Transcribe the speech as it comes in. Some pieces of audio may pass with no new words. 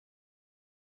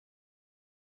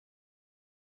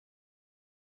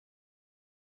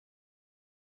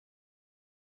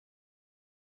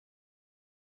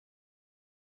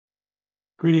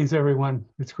Greetings, everyone.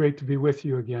 It's great to be with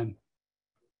you again.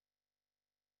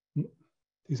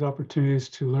 These opportunities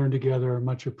to learn together are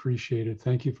much appreciated.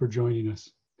 Thank you for joining us.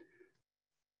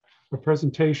 Our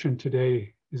presentation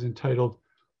today is entitled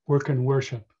Work and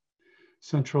Worship,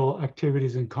 Central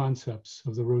Activities and Concepts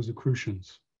of the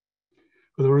Rosicrucians.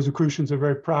 Well, the Rosicrucians are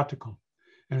very practical,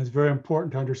 and it's very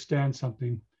important to understand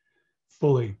something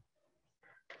fully,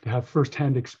 to have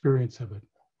firsthand experience of it.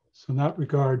 So in that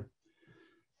regard,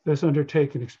 let's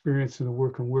undertake an experience in the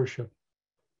work and worship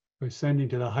by ascending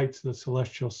to the heights of the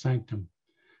celestial sanctum,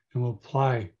 and we'll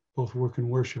apply both work and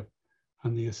worship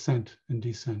on the ascent and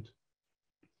descent.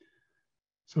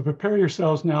 So prepare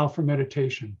yourselves now for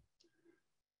meditation.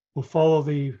 We'll follow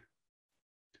the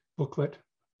booklet,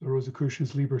 the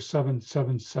Rosicrucians Liber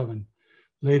 777.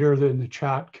 Later in the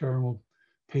chat, Karen will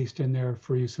paste in there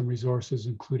for you some resources,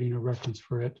 including a reference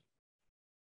for it.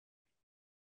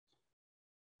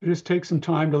 Just take some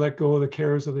time to let go of the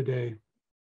cares of the day.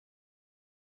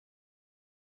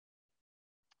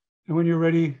 And when you're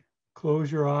ready,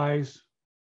 close your eyes,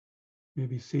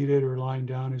 maybe seated or lying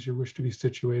down as you wish to be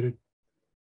situated.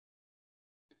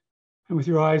 And with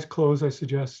your eyes closed, I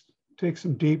suggest take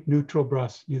some deep neutral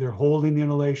breaths, neither holding the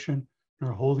inhalation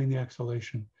nor holding the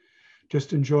exhalation.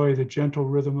 Just enjoy the gentle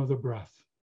rhythm of the breath.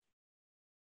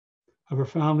 A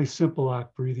profoundly simple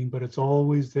act breathing, but it's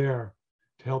always there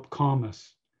to help calm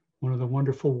us. One of the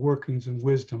wonderful workings and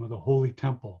wisdom of the holy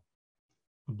temple,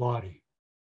 the body,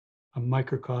 a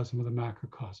microcosm of the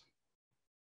macrocosm.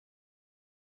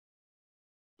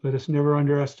 Let us never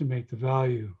underestimate the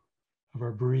value of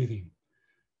our breathing,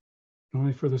 not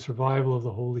only for the survival of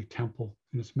the holy temple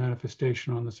and its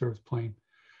manifestation on this earth plane,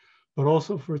 but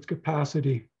also for its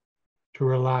capacity to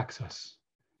relax us.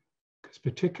 Because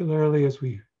particularly as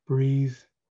we breathe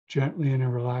gently in a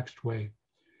relaxed way,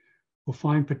 we'll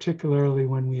find particularly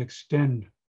when we extend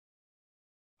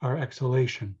our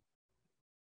exhalation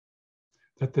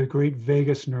that the great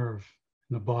vagus nerve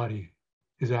in the body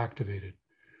is activated,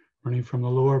 running from the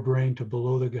lower brain to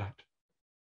below the gut.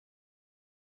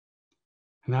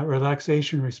 And that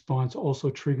relaxation response also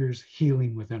triggers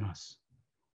healing within us.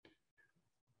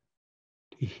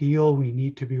 To heal, we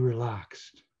need to be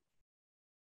relaxed.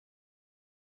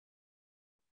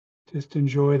 Just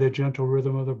enjoy the gentle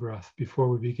rhythm of the breath before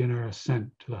we begin our ascent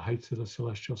to the heights of the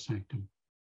celestial sanctum.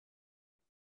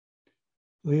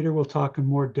 Later, we'll talk in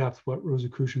more depth what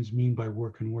Rosicrucians mean by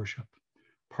work and worship.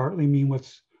 Partly mean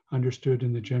what's understood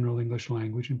in the general English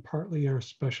language, and partly are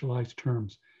specialized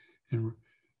terms in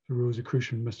the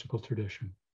Rosicrucian mystical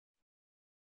tradition.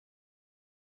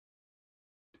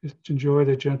 Just enjoy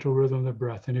the gentle rhythm of the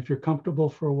breath. And if you're comfortable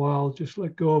for a while, just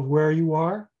let go of where you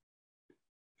are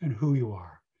and who you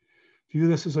are. View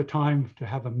this as a time to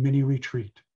have a mini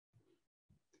retreat.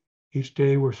 Each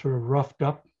day we're sort of roughed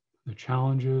up, the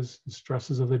challenges, the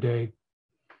stresses of the day.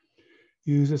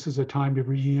 Use this as a time to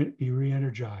be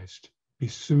re-energized, be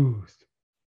soothed.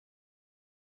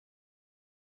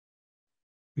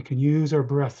 We can use our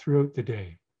breath throughout the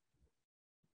day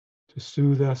to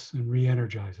soothe us and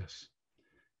re-energize us.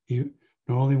 Not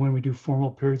only when we do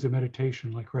formal periods of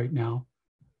meditation like right now,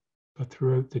 but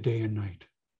throughout the day and night.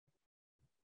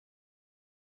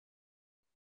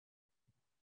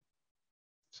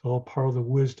 It's all part of the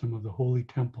wisdom of the holy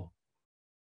temple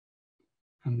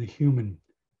and the human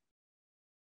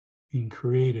being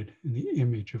created in the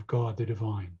image of God, the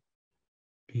divine,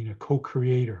 being a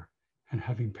co-creator and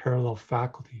having parallel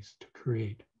faculties to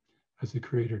create as the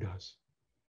creator does.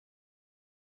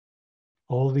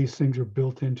 All these things are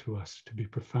built into us to be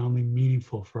profoundly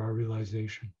meaningful for our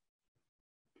realization.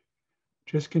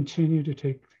 Just continue to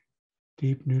take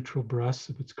deep neutral breaths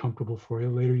if it's comfortable for you.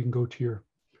 Later you can go to your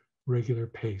regular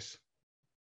pace.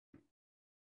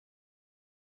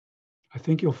 I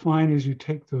think you'll find as you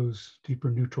take those deeper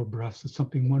neutral breaths that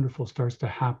something wonderful starts to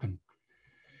happen.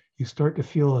 You start to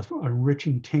feel a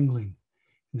enriching tingling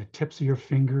in the tips of your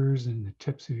fingers and the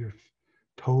tips of your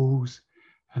toes,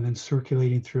 and then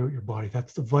circulating throughout your body.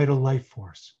 That's the vital life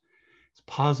force. Its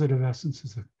positive essence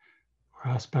is or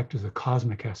aspect is a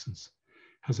cosmic essence,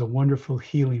 has a wonderful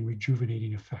healing,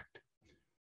 rejuvenating effect.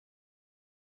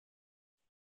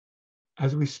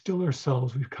 As we still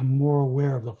ourselves, we become more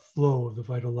aware of the flow of the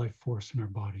vital life force in our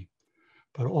body.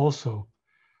 But also,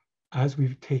 as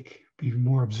we be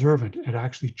more observant, it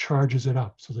actually charges it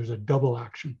up. So there's a double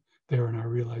action there in our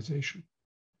realization.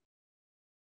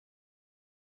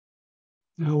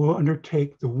 Now we'll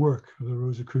undertake the work of the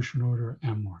Rosicrucian order,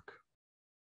 M work.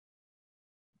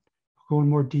 I'll go in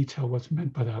more detail what's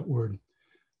meant by that word,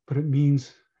 but it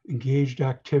means engaged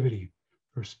activity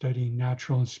for studying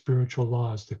natural and spiritual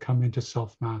laws that come into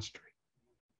self-mastery.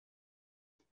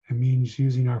 It means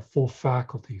using our full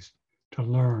faculties to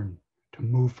learn, to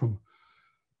move from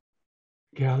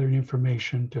gathering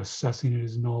information to assessing it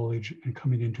as knowledge and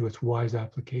coming into its wise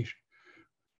application.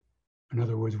 In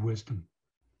other words, wisdom.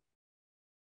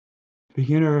 To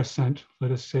begin our ascent,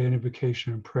 let us say an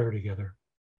invocation and prayer together.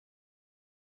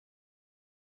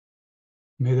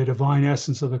 May the divine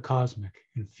essence of the cosmic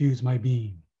infuse my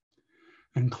being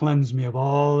and cleanse me of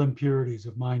all impurities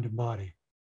of mind and body,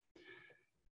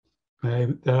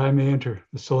 that I may enter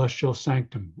the celestial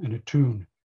sanctum and attune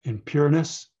in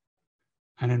pureness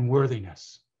and in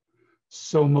worthiness.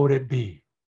 So mote it be.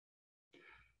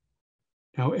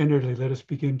 Now inwardly, let us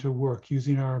begin to work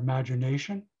using our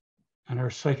imagination and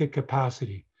our psychic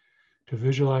capacity to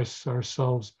visualize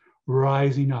ourselves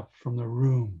rising up from the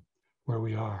room where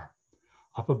we are,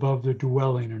 up above the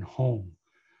dwelling and home.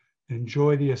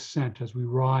 Enjoy the ascent as we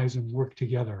rise and work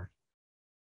together,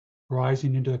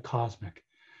 rising into the cosmic.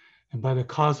 And by the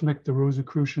cosmic, the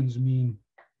Rosicrucians mean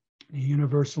the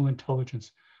universal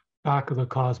intelligence back of the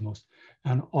cosmos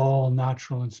and all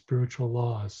natural and spiritual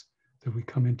laws that we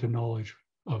come into knowledge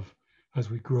of as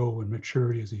we grow in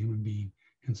maturity as a human being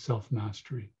in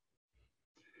self-mastery.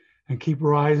 And keep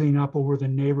rising up over the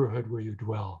neighborhood where you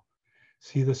dwell.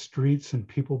 See the streets and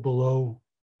people below.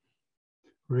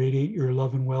 Radiate your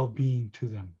love and well-being to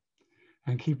them.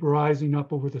 And keep rising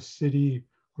up over the city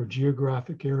or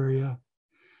geographic area.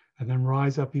 And then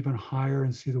rise up even higher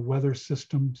and see the weather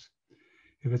systems.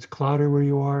 If it's cloudy where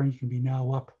you are, you can be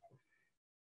now up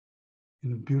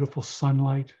in the beautiful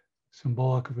sunlight,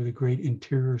 symbolic of the great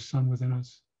interior sun within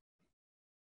us,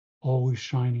 always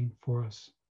shining for us.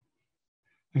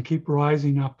 And keep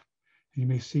rising up, and you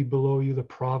may see below you the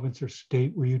province or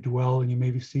state where you dwell, and you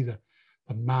maybe see the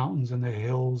mountains and the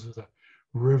hills, or the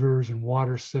rivers and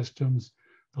water systems,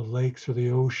 the lakes or the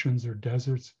oceans or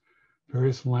deserts,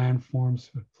 various landforms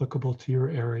applicable to your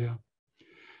area.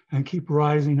 And keep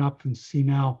rising up and see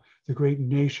now the great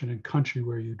nation and country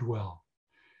where you dwell.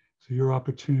 So your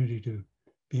opportunity to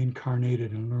be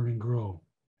incarnated and learn and grow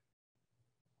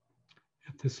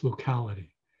at this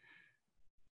locality.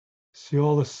 See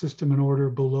all the system and order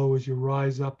below as you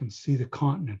rise up and see the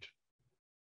continent.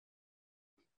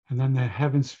 And then the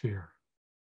heaven sphere.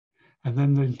 And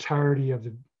then the entirety of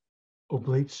the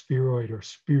oblate spheroid or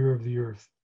sphere of the earth.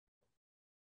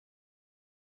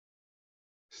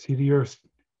 See the earth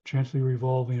gently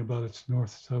revolving about its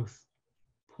north-south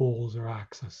poles or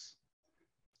axis.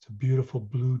 It's a beautiful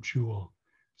blue jewel.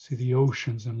 See the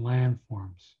oceans and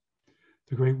landforms,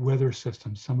 the great weather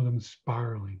systems, some of them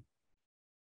spiraling.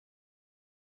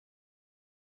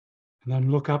 And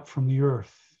then look up from the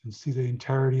earth and see the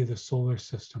entirety of the solar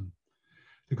system,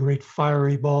 the great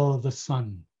fiery ball of the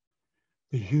sun,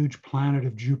 the huge planet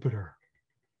of Jupiter,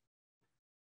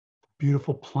 the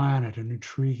beautiful planet, an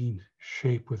intriguing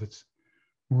shape with its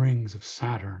rings of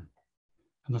Saturn,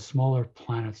 and the smaller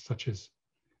planets such as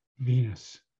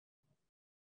Venus,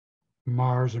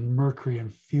 Mars, and Mercury,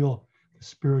 and feel the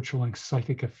spiritual and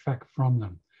psychic effect from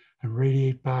them, and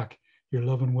radiate back your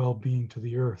love and well-being to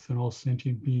the earth and all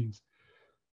sentient beings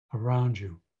around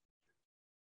you.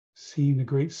 Seeing the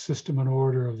great system and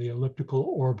order of the elliptical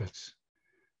orbits,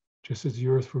 just as the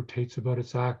earth rotates about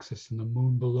its axis and the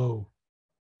moon below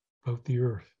about the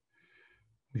earth.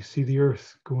 We see the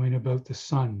earth going about the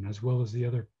sun as well as the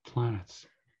other planets,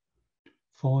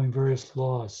 following various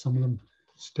laws, some of them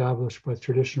established by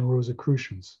traditional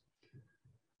Rosicrucians,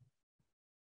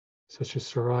 such as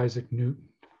Sir Isaac Newton.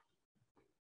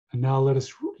 And now let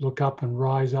us look up and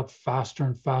rise up faster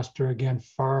and faster again,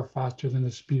 far faster than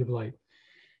the speed of light.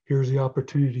 Here's the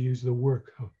opportunity to use the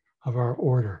work of our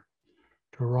order,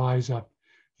 to rise up,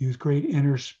 use great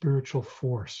inner spiritual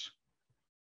force.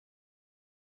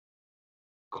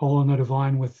 Call on the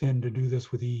divine within to do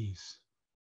this with ease.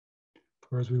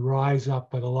 For as we rise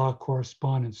up by the law of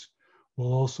correspondence,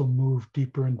 we'll also move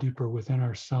deeper and deeper within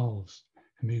ourselves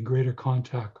and be in greater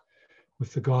contact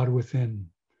with the God within,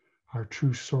 our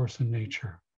true source and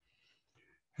nature.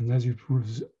 And as you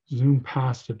zoom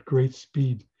past at great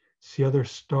speed, see other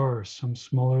stars, some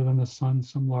smaller than the sun,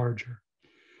 some larger.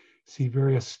 See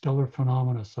various stellar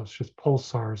phenomena such as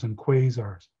pulsars and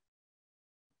quasars.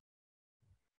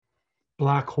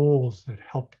 Black holes that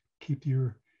help keep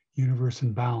your universe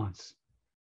in balance.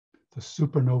 The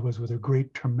supernovas with their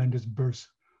great tremendous bursts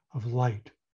of light.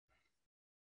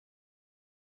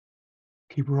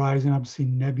 Keep rising up, see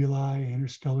nebulae,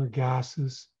 interstellar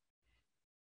gases.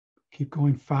 Keep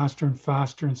going faster and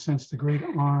faster and sense the great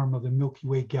arm of the Milky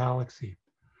Way galaxy.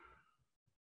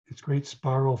 Its great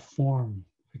spiral form,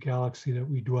 the galaxy that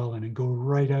we dwell in, and go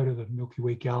right out of the Milky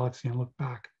Way galaxy and look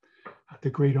back at the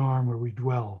great arm where we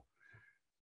dwell.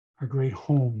 our great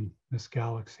home, this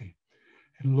galaxy,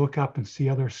 and look up and see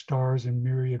other stars and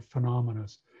myriad phenomena,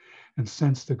 and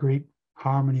sense the great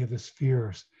harmony of the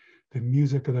spheres, the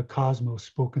music of the cosmos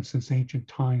spoken since ancient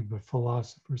times by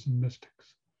philosophers and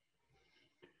mystics.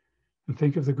 And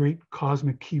think of the great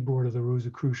cosmic keyboard of the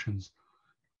Rosicrucians,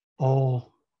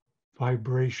 all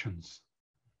vibrations,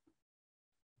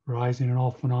 rising in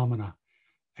all phenomena,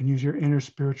 and use your inner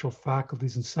spiritual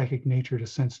faculties and psychic nature to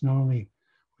sense not only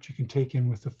what you can take in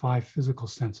with the 5 physical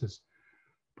senses,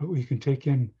 but what you can take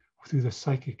in through the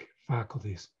psychic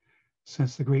faculties.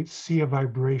 Sense the great sea of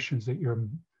vibrations that you're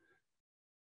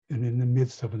in the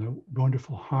midst of, and the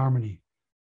wonderful harmony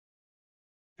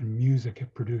and music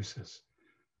it produces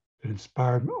that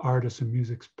inspired artists and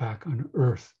musics back on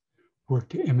Earth work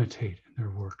to imitate in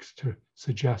their works, to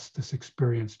suggest this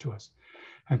experience to us.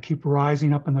 And keep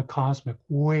rising up in the cosmic,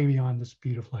 way beyond the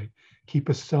speed of light. Keep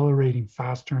accelerating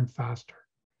faster and faster.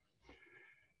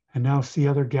 And now see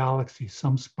other galaxies,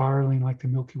 some spiraling like the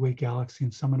Milky Way galaxy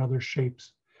and some in other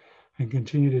shapes. And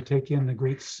continue to take in the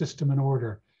great system and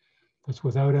order that's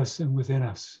without us and within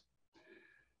us.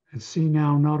 And see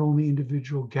now not only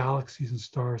individual galaxies and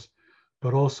stars,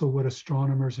 but also what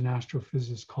astronomers and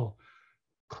astrophysicists call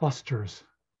clusters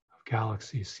of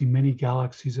galaxies. See many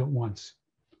galaxies at once,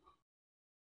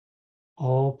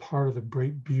 all part of the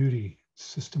great beauty,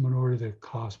 system and order of the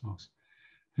cosmos.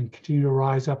 And continue to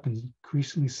rise up and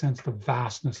increasingly sense the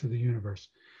vastness of the universe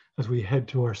as we head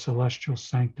to our celestial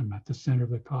sanctum at the center of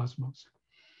the cosmos.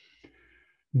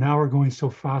 Now we're going so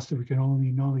fast that we can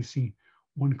not only see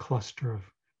one cluster of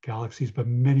galaxies, but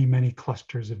many, many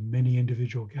clusters of many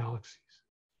individual galaxies.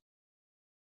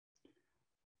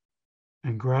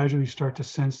 And gradually start to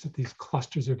sense that these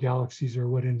clusters of galaxies are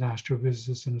what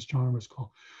astrophysicists and astronomers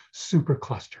call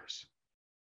superclusters.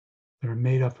 That are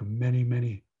made up of many,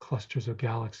 many clusters of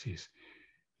galaxies,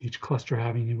 each cluster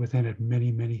having within it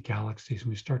many, many galaxies. And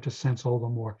we start to sense all the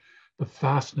more the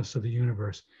vastness of the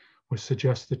universe, which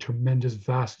suggests the tremendous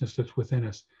vastness that's within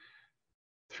us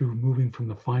through moving from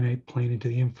the finite plane into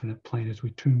the infinite plane as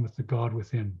we tune with the God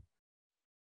within.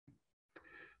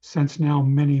 Sense now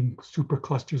many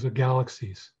superclusters of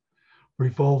galaxies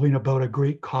revolving about a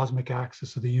great cosmic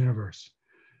axis of the universe.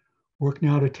 Work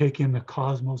now to take in the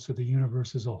cosmos of the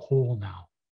universe as a whole now.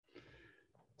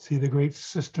 See the great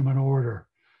system and order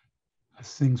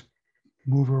as things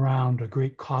move around a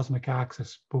great cosmic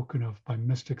axis spoken of by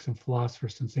mystics and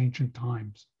philosophers since ancient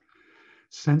times.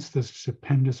 Sense this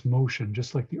stupendous motion,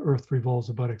 just like the Earth revolves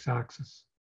about its axis,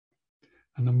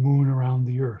 and the moon around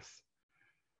the Earth,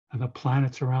 and the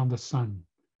planets around the sun,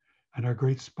 and our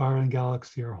great spiraling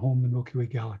galaxy, our home, the Milky Way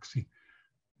galaxy,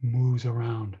 moves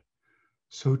around.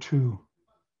 So too,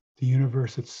 the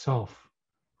universe itself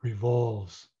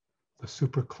revolves, the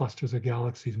superclusters of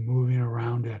galaxies moving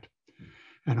around it,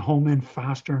 and home in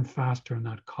faster and faster in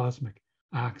that cosmic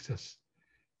axis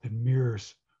that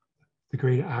mirrors the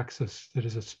great axis that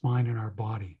is a spine in our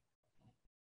body.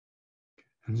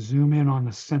 And zoom in on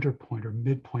the center point or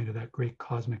midpoint of that great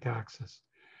cosmic axis.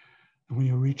 And when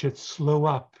you reach it, slow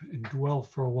up and dwell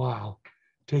for a while,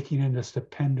 taking in the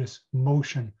stupendous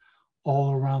motion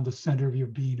all around the center of your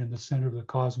being and the center of the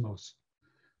cosmos.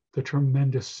 The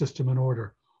tremendous system and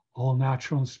order, all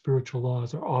natural and spiritual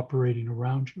laws are operating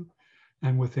around you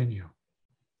and within you.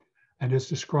 And as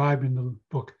described in the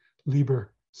book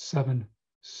Liber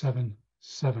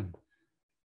 777,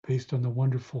 based on the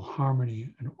wonderful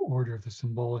harmony and order of the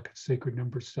symbolic and sacred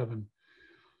number 7,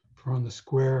 for on the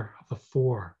square of the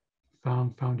 4,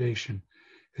 foundation,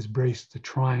 is braced the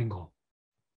triangle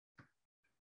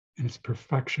in its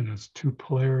perfection as 2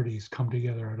 polarities come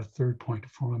together at a 3rd point to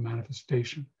form a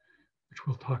manifestation, which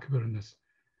we'll talk about in this.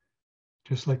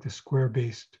 Just like the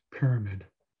square-based pyramid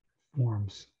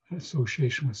forms an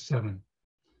association with 7.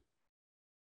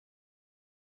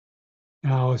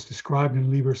 Now, as described in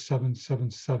Liber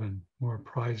 777, more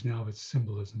apprised now of its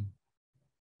symbolism.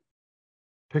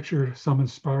 Picture some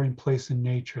inspiring place in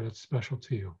nature that's special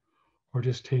to you, or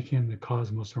just take in the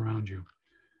cosmos around you.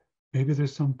 Maybe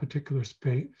there's some particular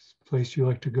place you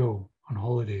like to go on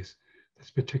holidays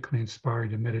that's particularly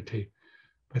inspiring to meditate,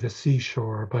 by the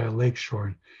seashore or by a lake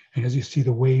shore. And as you see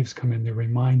the waves come in, they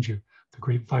remind you the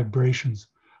great vibrations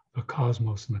of the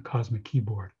cosmos and the cosmic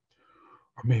keyboard.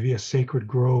 Or maybe a sacred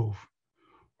grove,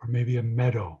 or maybe a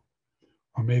meadow,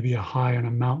 or maybe a high on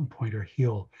a mountain point or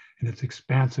hill, and its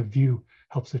expansive view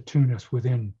helps attune us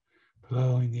within,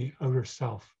 allowing the outer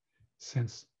self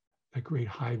sense that great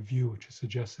high view, which is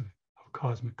suggestive of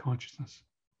cosmic consciousness.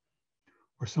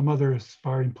 Or some other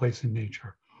inspiring place in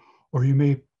nature. Or you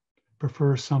may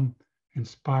prefer some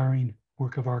inspiring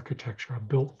work of architecture, a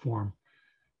built form,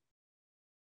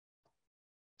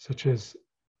 such as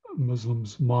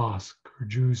Muslims' mosque, or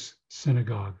Jews'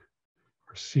 synagogue,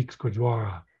 or Sikhs'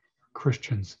 gurdwara, or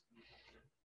Christians'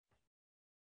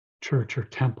 church or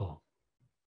temple,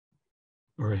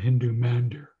 or a Hindu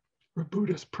mandir, or a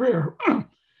Buddhist prayer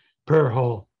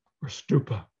hall, or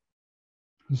stupa,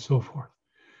 and so forth.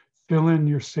 Fill in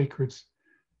your sacred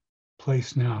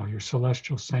place now, your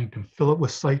celestial sanctum. Fill it with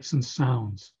sights and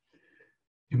sounds.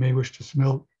 You may wish to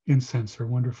smell incense or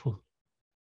wonderful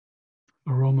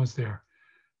aromas there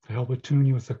to help attune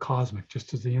you with the cosmic,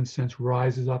 just as the incense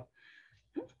rises up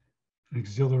and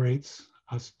exhilarates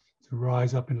us to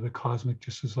rise up into the cosmic,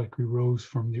 just as like we rose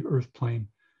from the earth plane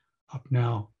up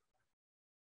now,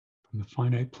 from the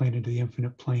finite plane into the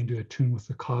infinite plane, to attune with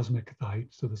the cosmic at the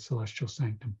heights of the celestial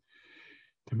sanctum.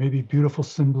 There may be beautiful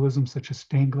symbolism such as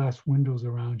stained glass windows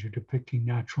around you depicting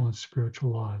natural and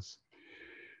spiritual laws.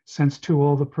 Sense to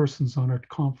all the persons on our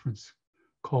conference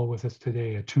call with us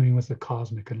today, attuning with the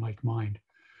cosmic and like mind,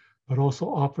 but also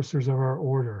officers of our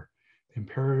order. The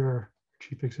Imperator,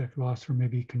 Chief Executive Officer, may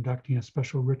be conducting a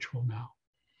special ritual now.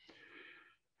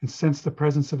 And sense the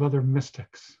presence of other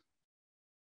mystics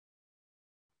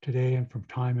today and from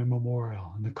time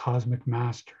immemorial, and the cosmic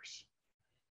masters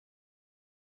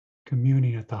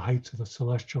communing at the heights of the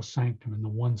celestial sanctum in the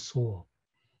one soul.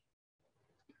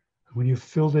 And when you've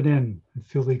filled it in and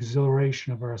feel the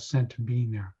exhilaration of our ascent to being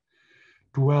there,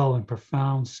 dwell in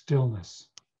profound stillness.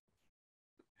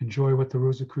 Enjoy what the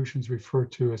Rosicrucians refer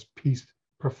to as peace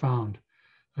profound,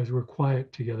 as we're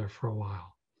quiet together for a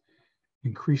while.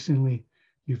 Increasingly,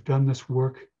 you've done this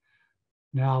work.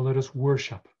 Now let us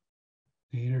worship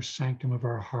the inner sanctum of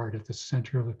our heart at the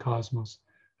center of the cosmos,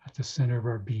 at the center of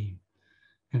our being,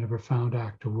 in a profound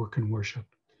act of work and worship.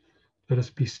 Let us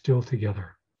be still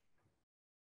together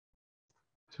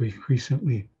as we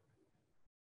increasingly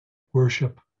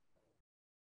worship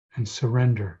and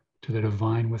surrender to the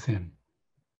divine within.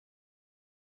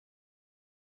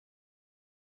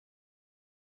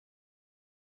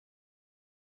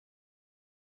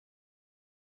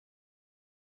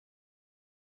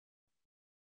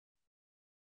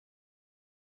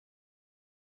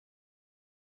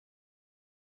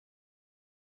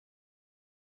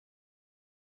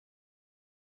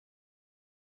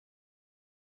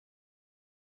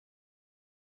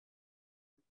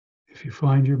 If you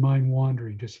find your mind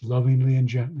wandering, just lovingly and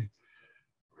gently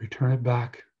return it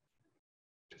back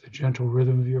to the gentle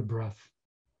rhythm of your breath,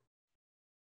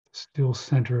 the still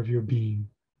center of your being.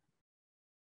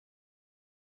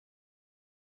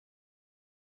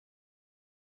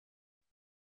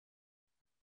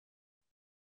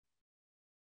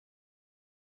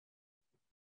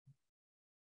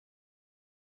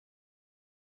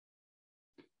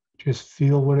 Just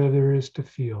feel whatever there is to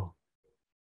feel.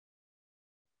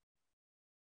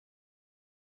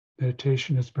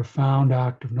 Meditation is a profound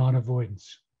act of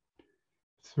non-avoidance.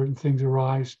 Certain things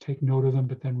arise, take note of them,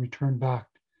 but then return back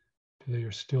to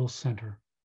your still center,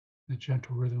 the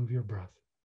gentle rhythm of your breath.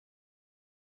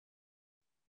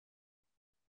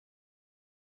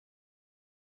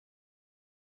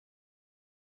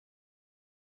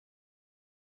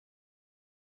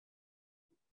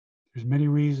 There's many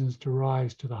reasons to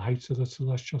rise to the heights of the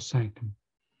celestial sanctum,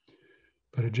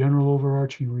 but a general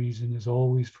overarching reason is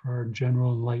always for our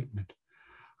general enlightenment,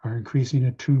 our increasing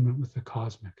attunement with the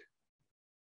cosmic.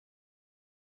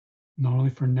 Not only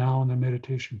for now in the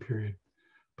meditation period,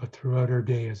 but throughout our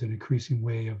day as an increasing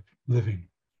way of living,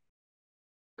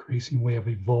 increasing way of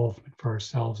evolvement for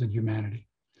ourselves and humanity.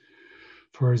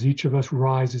 For as each of us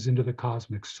rises into the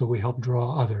cosmic, so we help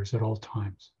draw others at all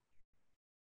times.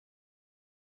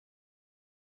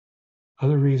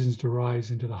 Other reasons to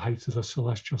rise into the heights of the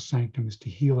celestial sanctum is to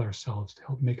heal ourselves, to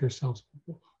help make ourselves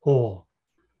whole,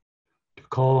 to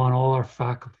call on all our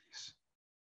faculties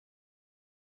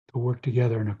to work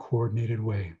together in a coordinated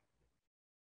way.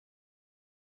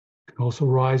 We can also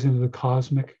rise into the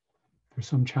cosmic for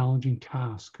some challenging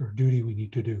task or duty we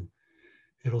need to do.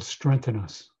 It'll strengthen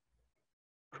us,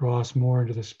 draw us more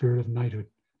into the spirit of knighthood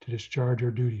to discharge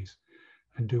our duties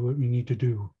and do what we need to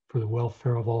do for the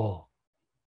welfare of all.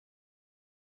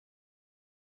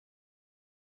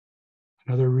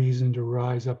 Another reason to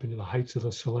rise up into the heights of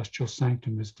the celestial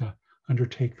sanctum is to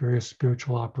undertake various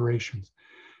spiritual operations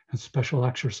and special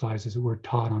exercises that we're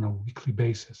taught on a weekly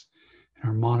basis in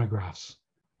our monographs,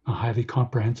 the highly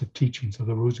comprehensive teachings of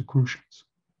the Rosicrucians,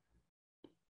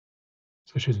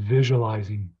 such as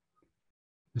visualizing,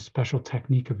 the special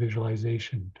technique of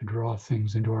visualization to draw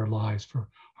things into our lives for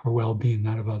our well-being,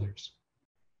 that of others.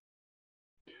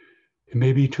 It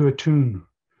may be to attune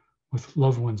with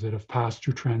loved ones that have passed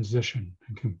through transition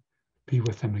and can be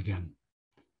with them again.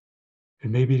 It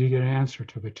may be to get an answer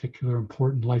to a particular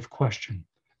important life question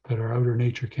that our outer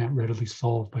nature can't readily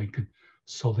solve by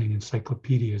consulting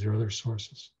encyclopedias or other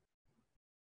sources.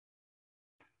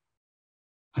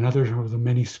 Another of the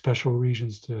many special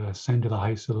reasons to ascend to the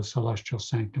heights of the celestial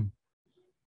sanctum,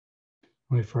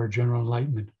 only for our general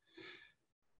enlightenment,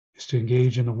 is to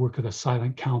engage in the work of the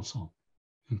Silent Council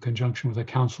in conjunction with the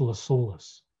Council of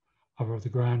Solace of the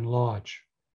Grand Lodge,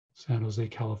 San Jose,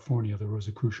 California, the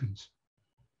Rosicrucians.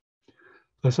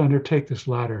 Let's undertake this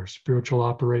latter spiritual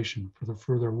operation for the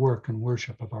further work and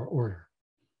worship of our order.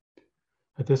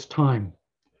 At this time,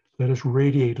 let us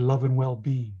radiate love and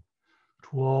well-being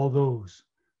to all those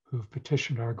who have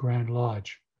petitioned our Grand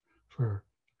Lodge for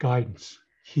guidance,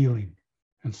 healing,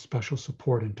 and special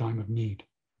support in time of need.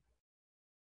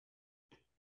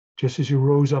 Just as you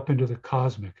rose up into the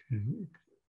cosmic and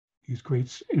use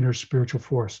great inner spiritual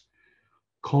force,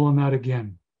 call on that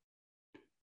again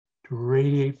to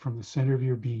radiate from the center of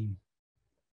your being,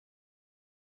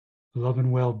 love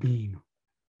and well-being.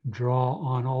 Draw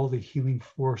on all the healing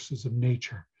forces of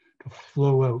nature to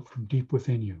flow out from deep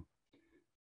within you.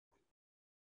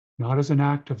 Not as an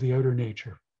act of the outer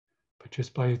nature, but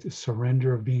just by the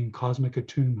surrender of being cosmic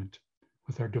attunement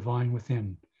with our divine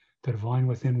within. The divine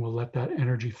within will let that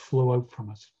energy flow out from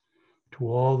us to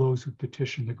all those who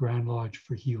petition the Grand Lodge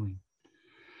for healing.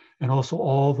 And also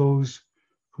all those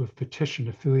who have petitioned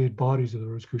affiliated bodies of the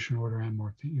Rosicrucian Order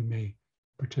Amorc that you may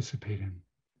participate in.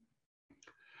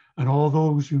 And all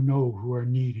those you know who are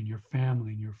in need in your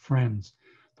family and your friends,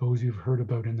 those you've heard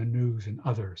about in the news and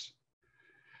others.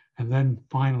 And then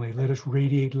finally, let us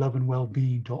radiate love and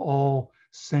well-being to all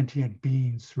sentient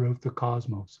beings throughout the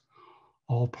cosmos,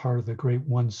 all part of the great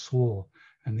one soul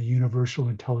and the universal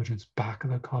intelligence back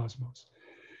of the cosmos.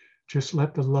 Just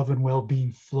let the love and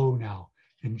well-being flow now.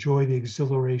 Enjoy the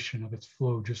exhilaration of its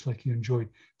flow, just like you enjoyed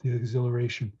the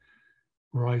exhilaration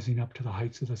rising up to the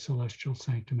heights of the celestial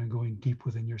sanctum and going deep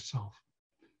within yourself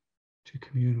to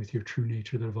commune with your true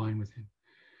nature, the divine within.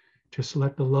 Just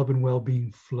let the love and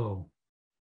well-being flow.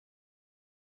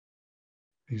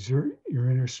 Exert your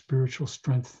inner spiritual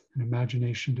strength and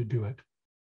imagination to do it.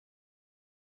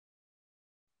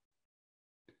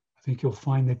 I think you'll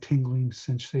find the tingling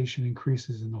sensation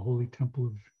increases in the holy temple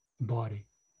of the body.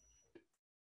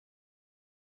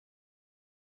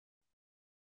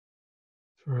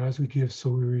 For as we give, so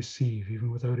we receive,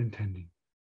 even without intending.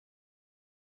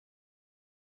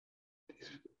 These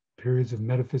periods of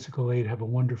metaphysical aid have a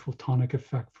wonderful tonic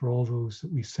effect for all those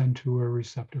that we send to who are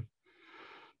receptive,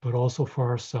 but also for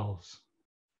ourselves.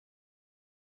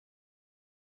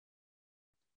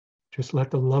 Just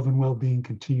let the love and well-being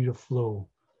continue to flow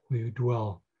where you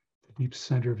dwell, the deep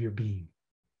center of your being.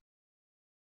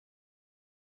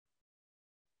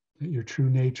 Let your true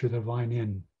nature, the divine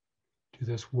in, do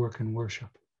this work and worship.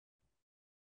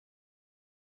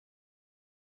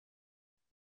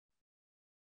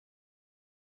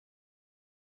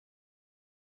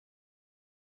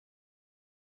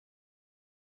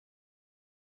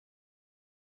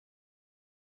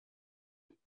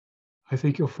 I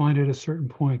think you'll find at a certain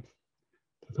point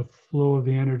that the flow of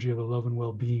the energy of the love and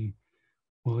well-being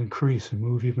will increase and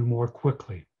move even more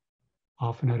quickly,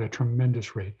 often at a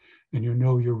tremendous rate, and you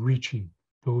know you're reaching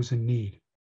those in need.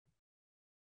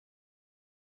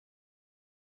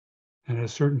 And at a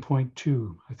certain point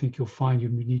too, I think you'll find you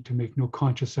need to make no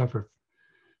conscious effort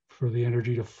for the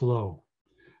energy to flow.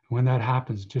 And when that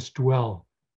happens, just dwell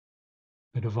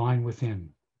the divine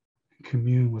within and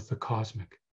commune with the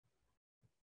cosmic.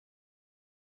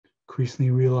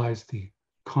 Increasingly realize the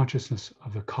consciousness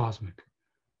of the cosmic,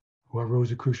 what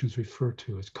Rosicrucians refer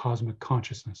to as cosmic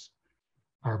consciousness,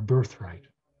 our birthright.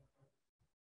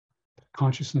 The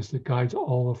consciousness that guides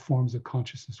all the forms of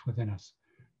consciousness within us,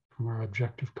 from our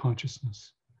objective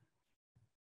consciousness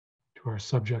to our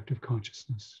subjective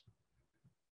consciousness,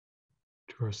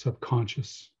 to our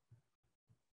subconscious,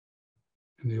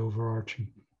 and the overarching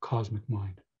cosmic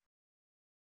mind.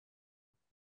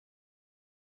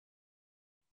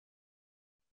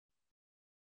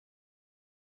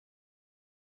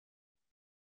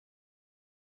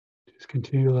 Just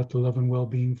continue to let the love and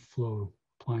well-being flow,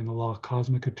 applying the law of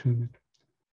cosmic attunement,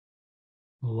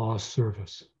 the law of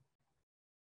service.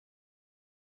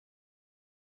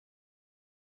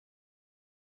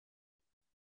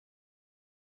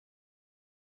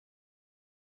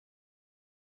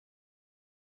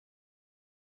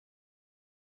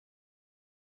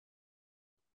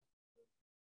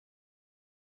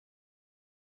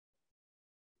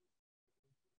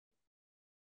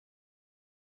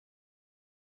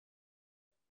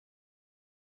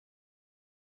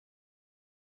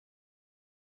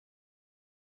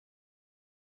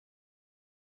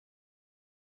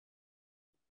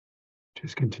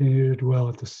 Just continue to dwell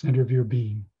at the center of your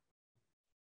being,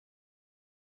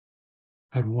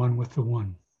 at one with the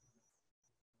one.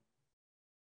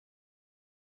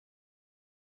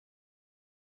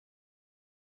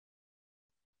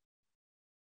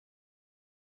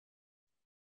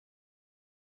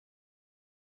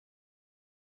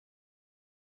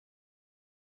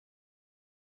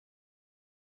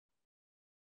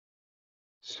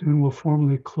 Soon we'll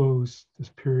formally close this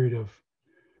period of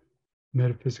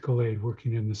metaphysical aid,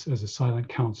 working in this as a silent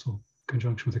council, in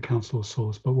conjunction with the Council of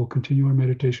Souls, but we'll continue our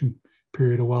meditation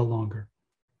period a while longer.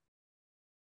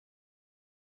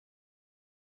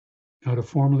 Now, to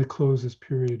formally close this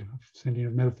period of sending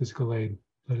of metaphysical aid,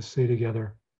 let us say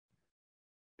together,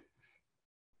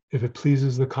 if it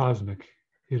pleases the cosmic,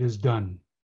 it is done,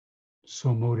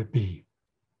 so mote it be.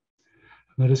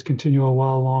 And let us continue a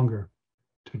while longer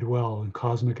to dwell in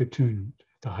cosmic attunement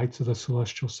at the heights of the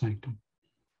celestial sanctum.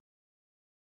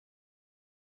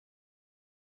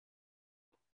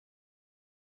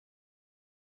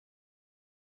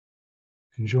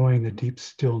 Enjoying the deep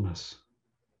stillness,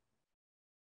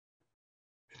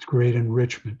 its great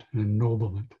enrichment and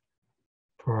ennoblement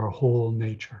for our whole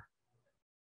nature.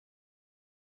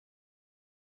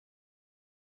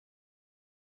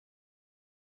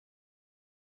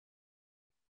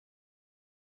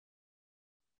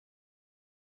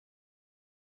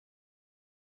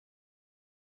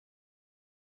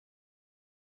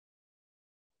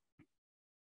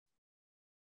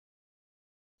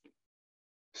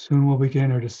 Soon we'll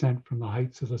begin our descent from the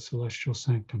heights of the celestial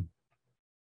sanctum.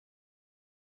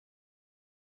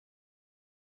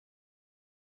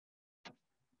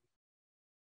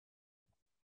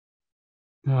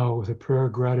 Now, with a prayer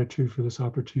of gratitude for this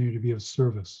opportunity to be of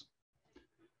service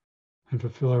and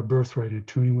fulfill our birthright in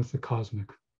tuning with the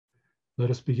cosmic, let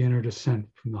us begin our descent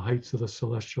from the heights of the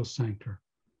celestial sanctum,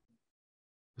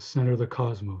 the center of the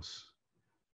cosmos,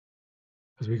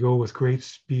 as we go with great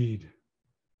speed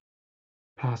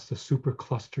past the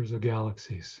superclusters of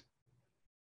galaxies,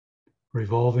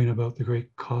 revolving about the great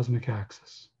cosmic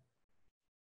axis.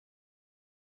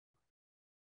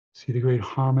 See the great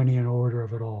harmony and order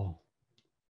of it all.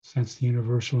 Sense the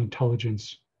universal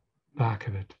intelligence back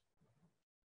of it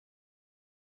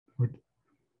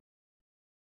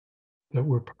that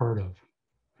we're part of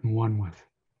and one with.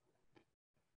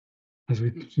 As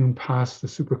we zoom past the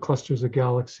superclusters of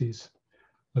galaxies,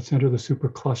 let's enter the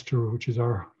supercluster, which is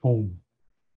our home,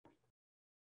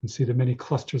 and see the many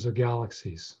clusters of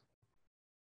galaxies.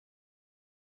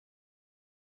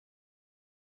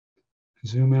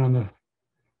 Zoom in on the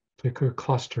particular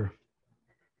cluster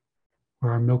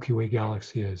where our Milky Way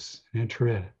galaxy is, and enter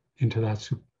it into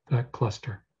that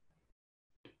cluster.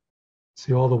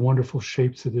 See all the wonderful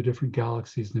shapes of the different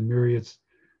galaxies, the myriads,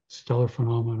 stellar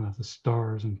phenomena, the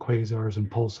stars and quasars and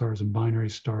pulsars and binary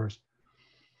stars,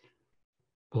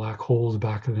 black holes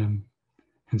back of them,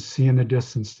 and see in the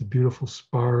distance the beautiful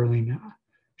spiraling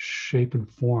shape and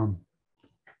form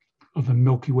of the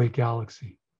Milky Way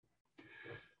galaxy.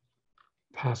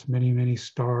 Past many, many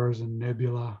stars and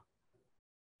nebula.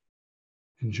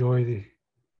 Enjoy the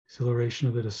exhilaration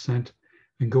of the descent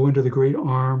and go into the great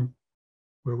arm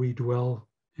where we dwell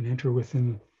and enter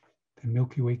within the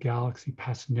Milky Way galaxy,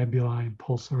 past nebulae and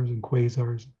pulsars and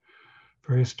quasars,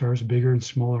 various stars bigger and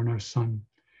smaller than our sun,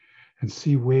 and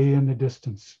see way in the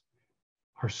distance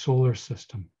our solar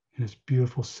system in its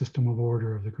beautiful system of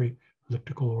order of the great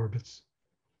elliptical orbits.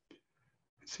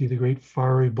 And see the great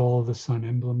fiery ball of the sun,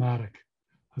 emblematic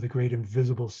of the great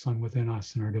invisible sun within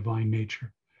us and our divine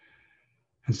nature.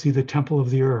 And see the temple of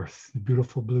the earth, the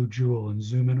beautiful blue jewel, and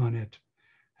zoom in on it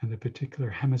and the particular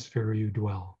hemisphere where you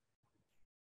dwell,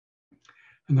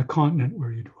 and the continent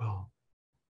where you dwell,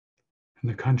 and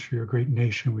the country or great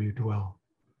nation where you dwell,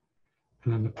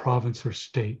 and then the province or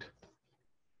state,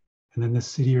 and then the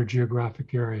city or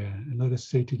geographic area. And let us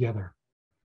say together,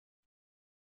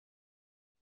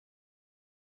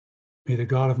 may the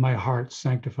God of my heart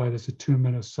sanctify this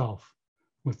attunement of self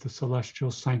with the celestial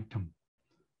sanctum,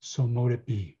 so mote it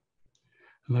be.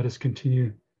 And let us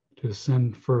continue to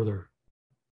ascend further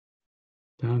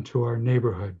down to our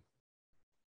neighborhood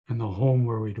and the home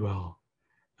where we dwell,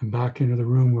 and back into the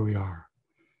room where we are.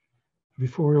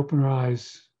 Before we open our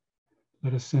eyes,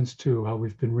 let us sense too how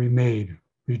we've been remade,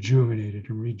 rejuvenated,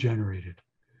 and regenerated.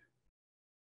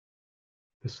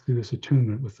 Through this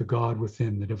attunement with the God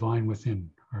within, the divine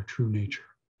within, our true nature.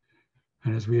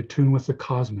 And as we attune with the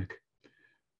cosmic,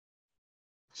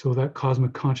 so that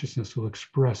cosmic consciousness will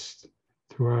express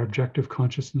through our objective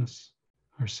consciousness,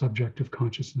 our subjective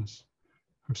consciousness,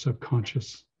 our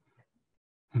subconscious,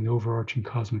 and the overarching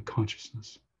cosmic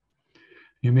consciousness.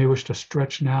 You may wish to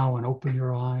stretch now and open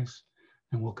your eyes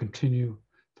and we'll continue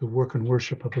the work and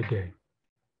worship of the day.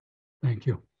 Thank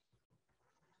you.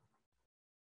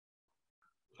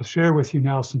 I'll share with you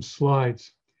now some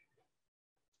slides.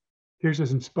 Here's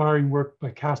this inspiring work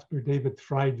by Caspar David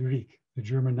Friedrich, the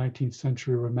German 19th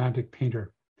century Romantic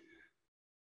painter,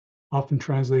 often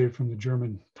translated from the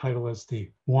German title as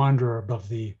the wanderer above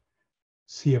the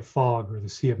sea of fog or the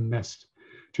sea of mist.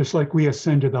 Just like we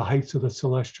ascend to the heights of the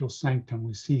celestial sanctum,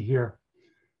 we see here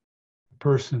a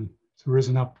person has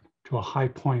risen up to a high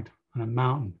point on a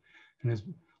mountain and is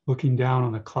looking down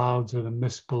on the clouds or the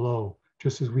mist below,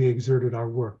 just as we exerted our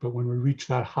work. But when we reach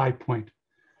that high point,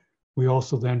 we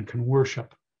also then can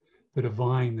worship the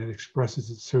divine that expresses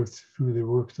itself through the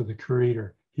works of the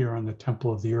Creator here on the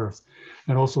temple of the earth,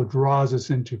 and also draws us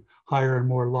into higher and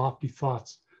more lofty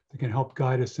thoughts that can help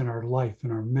guide us in our life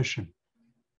and our mission.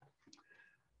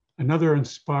 Another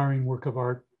inspiring work of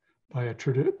art by a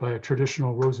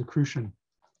traditional Rosicrucian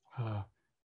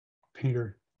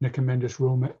painter, Nicomedes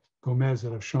Gomez,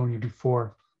 that I've shown you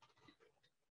before,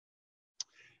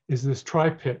 is this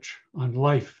tri-pitch on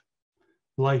life,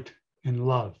 light, and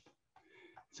love.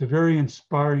 It's a very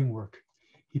inspiring work.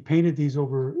 He painted these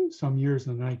over some years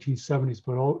in the 1970s,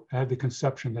 but all had the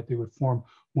conception that they would form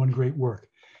one great work.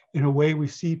 In a way, we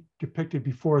see depicted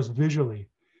before us visually,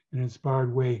 in an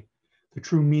inspired way, the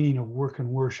true meaning of work and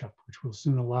worship, which we'll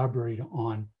soon elaborate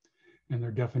on in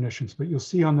their definitions. But you'll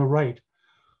see on the right,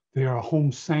 they are a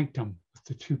home sanctum with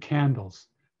the two candles,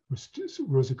 which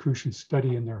Rosicrucians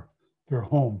study in their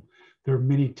home, their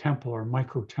mini temple or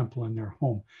micro temple in their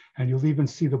home. And you'll even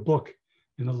see the book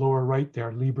in the lower right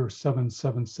there, Liber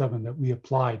 777, that we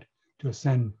applied to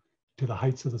ascend to the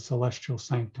heights of the celestial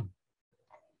sanctum.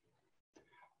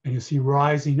 And you see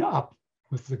rising up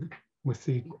with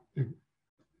the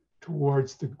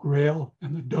towards the grail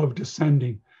and the dove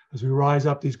descending. As we rise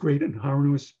up, these great and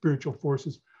harmonious spiritual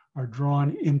forces are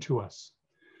drawn into us.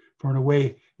 For in a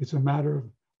way, it's a matter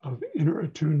of inner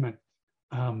attunement.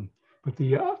 But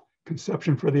the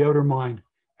conception for the outer mind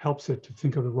helps it to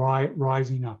think of the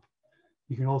rising up.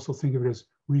 You can also think of it as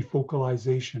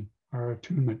refocalization or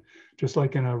attunement, just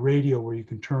like in a radio where you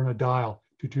can turn a dial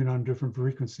to tune on different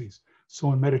frequencies.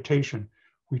 So in meditation,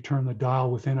 we turn the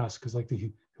dial within us, because like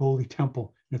the holy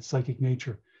temple in its psychic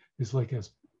nature is like a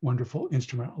wonderful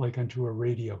instrument, like unto a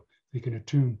radio. They can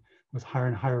attune with higher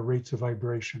and higher rates of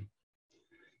vibration.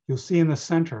 You'll see in the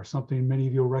center, something many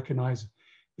of you will recognize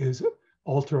is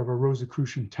altar of a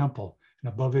Rosicrucian temple.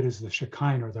 And above it is the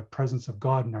Shekinah, or the presence of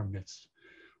God in our midst,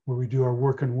 where we do our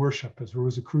work and worship as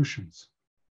Rosicrucians.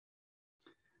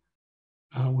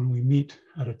 When we meet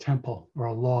at a temple or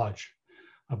a lodge,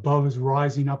 above is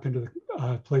rising up into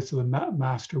the place of the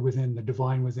master within, the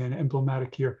divine within,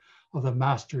 emblematic here of the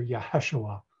master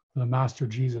Yeshua, the master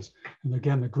Jesus. And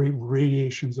again, the great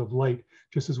radiations of light,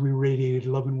 just as we radiated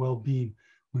love and well-being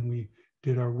when we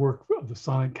did our work of the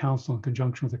Silent Council in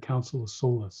conjunction with the Council of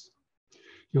Solace.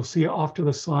 You'll see off to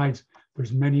the sides,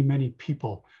 there's many, many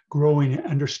people growing in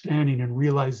understanding and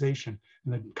realization.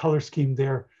 And the color scheme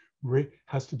there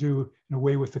has to do in a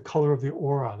way with the color of the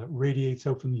aura that radiates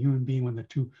out from the human being when the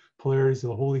two polarities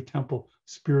of the holy temple,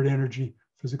 spirit energy,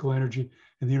 physical energy,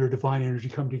 and the inner divine energy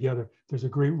come together. There's a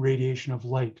great radiation of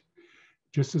light.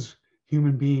 Just as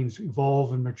human beings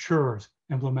evolve and mature,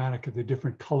 emblematic of the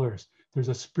different colors, there's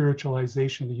a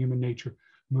spiritualization of the human nature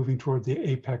moving toward the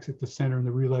apex at the center, and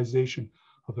the realization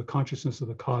of the consciousness of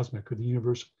the cosmic or the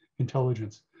universal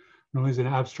intelligence. Not only is it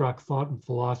an abstract thought and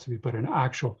philosophy, but an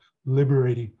actual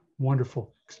liberating,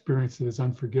 wonderful experience that is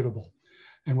unforgettable.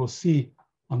 And we'll see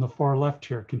on the far left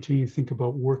here, continue to think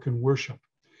about work and worship,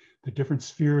 the different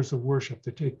spheres of worship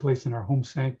that take place in our home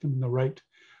sanctum on the right,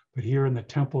 but here in the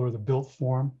temple or the built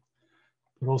form,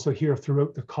 but also here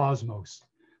throughout the cosmos,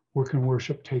 work and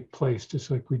worship take place,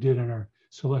 just like we did in our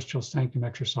celestial sanctum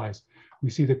exercise. We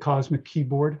see the cosmic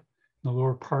keyboard in the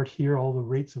lower part here, all the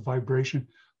rates of vibration,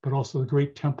 but also the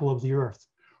great temple of the earth,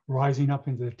 rising up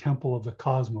into the temple of the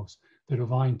cosmos, the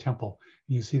divine temple.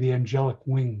 And you see the angelic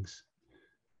wings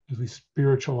as we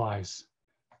spiritualize,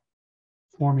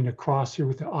 forming a cross here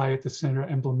with the eye at the center,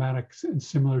 emblematic and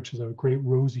similar to the great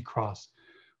rosy cross,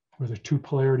 where the two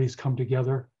polarities come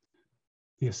together,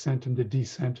 the ascent and the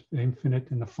descent, the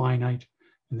infinite and the finite,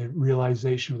 and the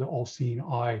realization of the all-seeing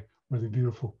eye, or the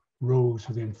beautiful rose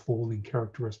with the unfolding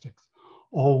characteristics,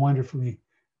 all wonderfully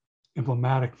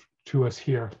emblematic to us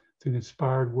here through the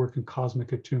inspired work and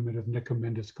cosmic attunement of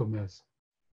Nicomedes Gomez.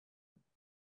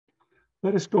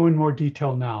 Let us go in more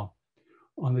detail now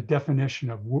on the definition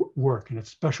of work and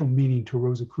its special meaning to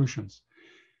Rosicrucians.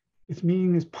 Its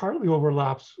meaning is partly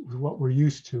overlaps with what we're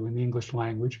used to in the English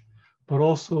language, but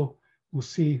also we'll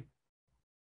see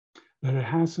that it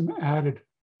has some added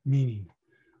meaning.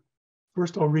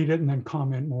 First, I'll read it and then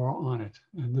comment more on it.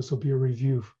 And this will be a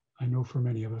review, I know, for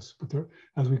many of us. But there,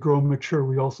 as we grow and mature,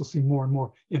 we also see more and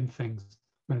more in things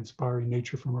that inspiring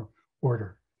nature from our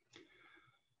order.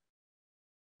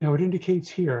 Now, it indicates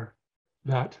here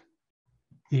that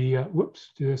the,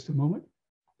 just a moment,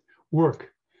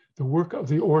 work. The work of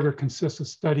the order consists of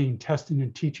studying, testing,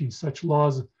 and teaching such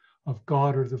laws of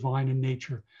God or divine in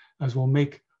nature as will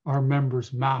make our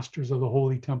members masters of the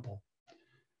holy temple,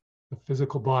 the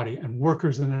physical body, and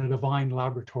workers in a divine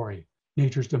laboratory,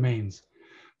 nature's domains.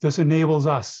 This enables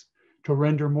us to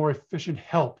render more efficient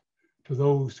help to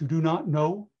those who do not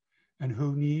know and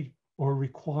who need or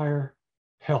require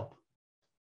help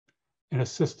and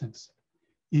assistance.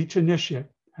 Each initiate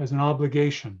has an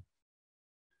obligation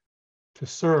to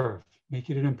serve,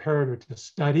 making it imperative to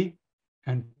study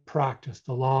and practice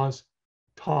the laws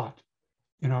taught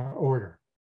in our order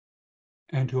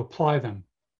and to apply them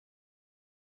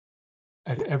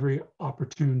at every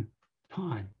opportune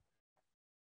time.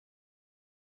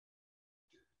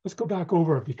 Let's go back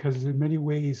over it, because in many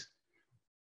ways,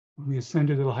 when we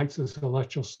ascended to the heights of the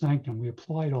celestial sanctum, we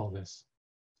applied all this.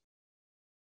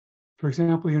 For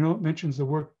example, you know, it mentions the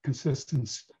work consists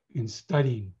in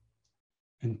studying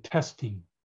and testing.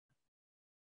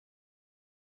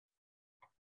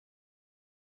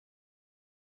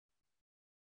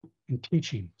 And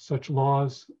teaching such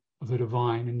laws of the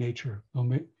divine in nature. They'll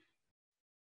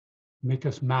make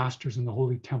us masters in the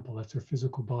holy temple. That's our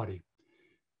physical body.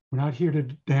 We're not here to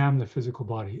damn the physical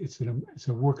body. It's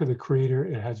a work of the Creator.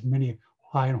 It has many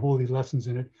high and holy lessons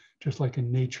in it, just like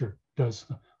in nature does.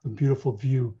 The beautiful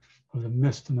view of the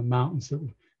mist and the mountains that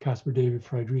Caspar David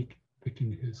Friedrich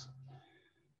depicting his.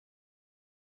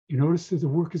 You notice that the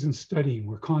work is in studying.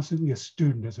 We're constantly a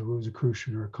student as a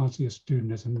Rosicrucian, or constantly a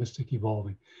student as a mystic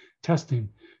evolving. Testing,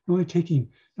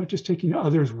 not just taking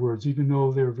others' words, even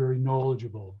though they're very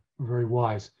knowledgeable or very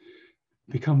wise,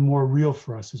 become more real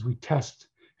for us as we test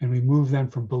and we move them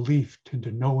from belief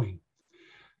into knowing.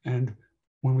 And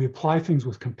when we apply things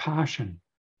with compassion,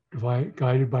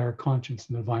 guided by our conscience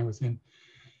and the divine within,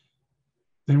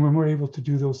 then we're more able to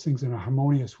do those things in a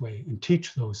harmonious way and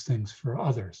teach those things for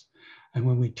others. And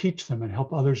when we teach them and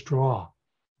help others draw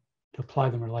to apply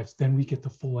them in our lives, then we get the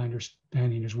full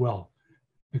understanding as well.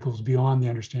 It goes beyond the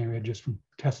understanding we had just from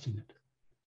testing it.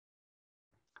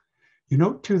 You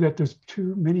note too that there's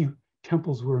too many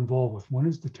temples we're involved with. One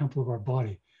is the temple of our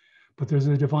body, but there's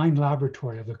a divine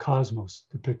laboratory of the cosmos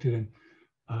depicted in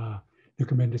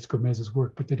Nicomedes Gomez's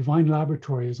work. But the divine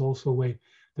laboratory is also a way,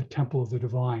 the temple of the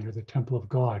divine, or the temple of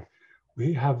God.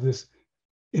 We have this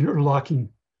interlocking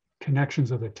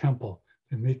connections of the temple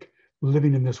that make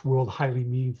living in this world highly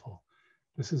meaningful.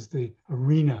 This is the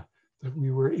arena that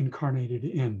we were incarnated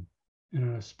in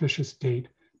an auspicious state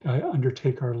to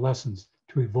undertake our lessons,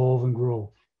 to evolve and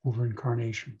grow over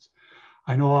incarnations.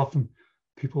 I know often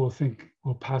people will think,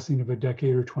 well, passing of a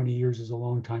decade or 20 years is a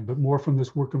long time, but more from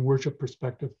this work and worship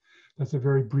perspective, that's a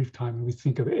very brief time. And we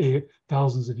think of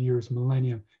thousands of years,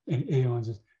 millennia, and aeons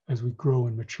as we grow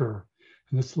and mature.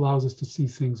 And this allows us to see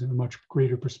things in a much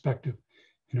greater perspective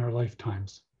in our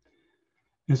lifetimes.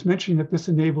 And it's mentioning that this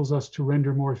enables us to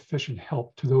render more efficient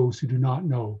help to those who do not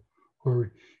know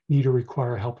or need or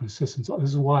require help and assistance. This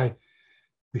is why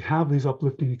we have these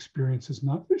uplifting experiences,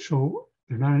 not to show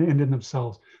they're not an end in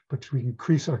themselves, but to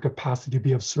increase our capacity to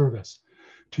be of service,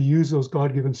 to use those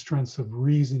God-given strengths of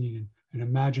reasoning and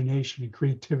imagination and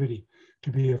creativity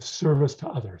to be of service to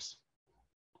others.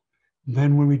 And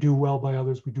then when we do well by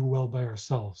others, we do well by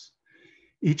ourselves.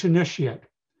 Each initiate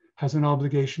has an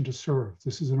obligation to serve.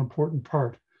 This is an important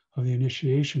part of the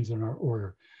initiations in our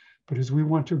order. But as we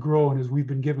want to grow and as we've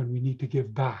been given, we need to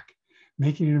give back,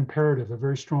 making it imperative, a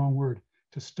very strong word,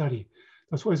 to study.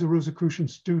 That's why as a Rosicrucian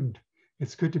student,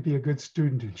 it's good to be a good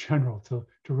student in general, to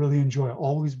really enjoy,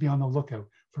 always be on the lookout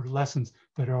for lessons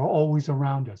that are always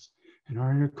around us. And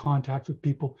our inner contact with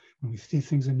people, when we see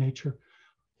things in nature,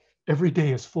 every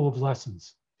day is full of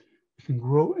lessons. We can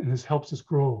grow, and this helps us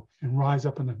grow and rise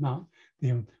up in the mountain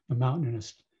in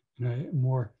a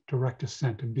more direct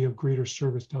ascent and be of greater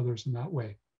service to others in that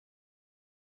way.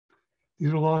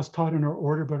 These are laws taught in our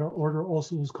order, but our order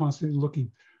also is constantly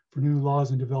looking for new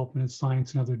laws and development in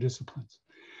science and other disciplines.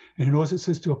 And you notice it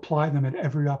says to apply them at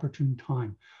every opportune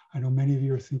time. I know many of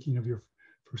you are thinking of your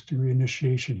first degree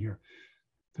initiation here,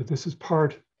 that this is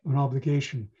part of an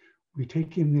obligation. We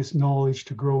take in this knowledge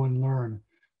to grow and learn,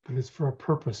 but it's for a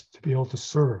purpose, to be able to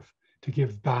serve, to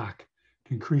give back,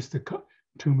 to increase the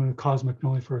attunement of the cosmic, not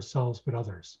only for ourselves, but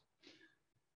others.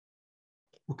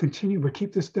 We'll continue, but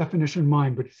keep this definition in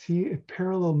mind, but see a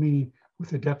parallel meaning with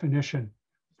the definition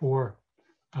for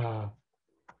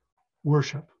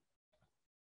worship,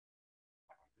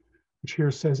 which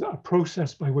here says a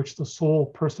process by which the soul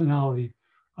personality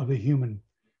of the human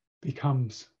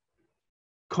becomes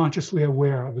consciously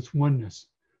aware of its oneness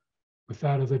with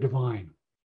that of the divine.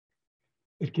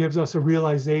 It gives us a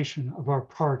realization of our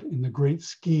part in the great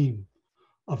scheme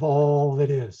of all that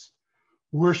is.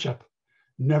 Worship,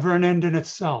 never an end in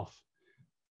itself,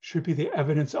 should be the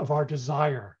evidence of our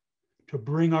desire to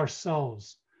bring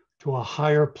ourselves to a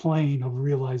higher plane of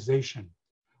realization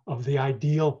of the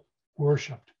ideal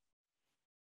worshipped.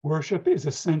 Worship is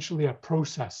essentially a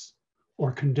process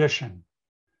or condition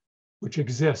which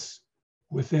exists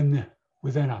within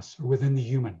us or within the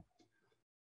human.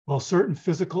 While certain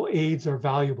physical aids are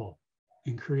valuable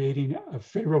in creating a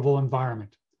favorable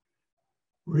environment,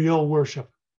 real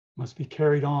worship must be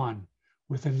carried on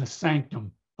within the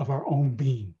sanctum of our own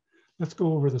being. Let's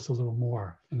go over this a little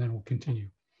more and then we'll continue.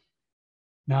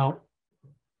 Now,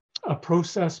 a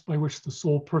process by which the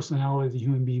soul personality of the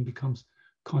human being becomes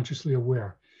consciously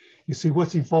aware. You see,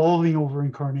 what's evolving over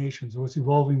incarnations, or what's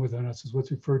evolving within us, is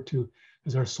what's referred to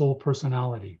as our soul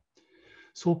personality.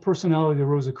 Soul personality of the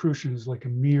Rosicrucian is like a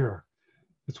mirror.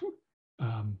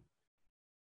 And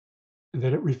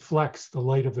that it reflects the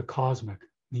light of the cosmic,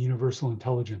 the universal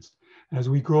intelligence. And as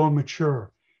we grow and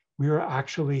mature, we are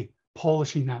actually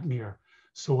polishing that mirror.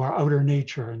 So our outer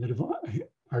nature and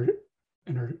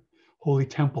our holy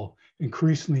temple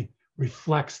increasingly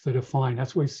reflects the divine.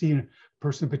 That's why seeing a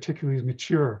person particularly as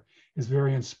mature is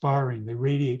very inspiring. They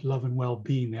radiate love and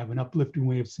well-being. They have an uplifting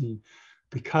way of seeing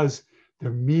because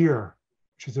their mirror,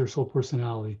 which is their soul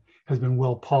personality, has been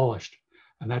well polished.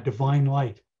 And that divine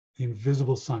light, the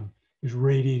invisible sun, is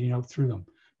radiating out through them.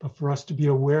 But for us to be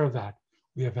aware of that,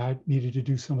 we have needed to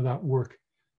do some of that work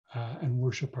and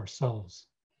worship ourselves.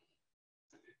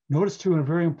 Notice too, a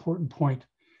very important point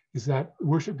is that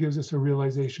worship gives us a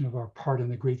realization of our part in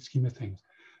the great scheme of things.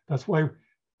 That's why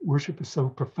worship is so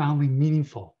profoundly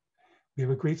meaningful. We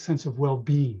have a great sense of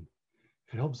well-being.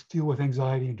 It helps deal with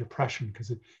anxiety and depression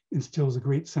because it instills a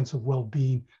great sense of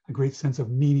well-being, a great sense of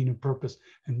meaning and purpose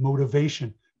and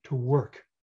motivation to work.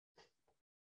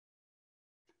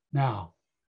 Now,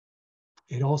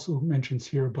 it also mentions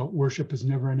here about worship is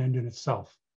never an end in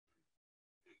itself.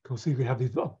 Because we have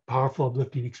these powerful,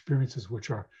 uplifting experiences,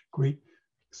 which are great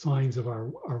signs of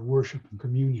our worship and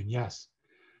communion, yes.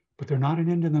 But they're not an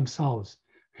end in themselves.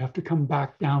 We have to come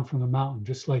back down from the mountain,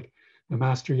 just like the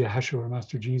Master Yeshua or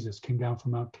Master Jesus came down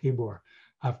from Mount Tabor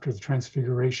after the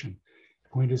Transfiguration.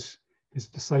 His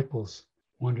disciples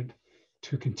wanted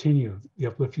to continue the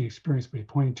uplifting experience, but he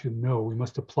pointed to, no, we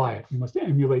must apply it. We must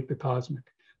emulate the cosmic.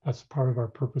 That's part of our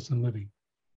purpose in living.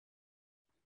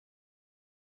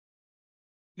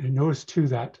 And notice too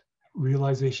that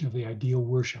realization of the ideal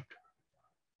worshipped,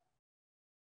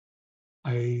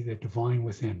 i.e. the divine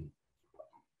within.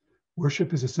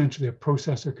 Worship is essentially a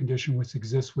process or condition which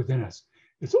exists within us.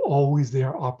 It's always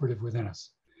there, operative within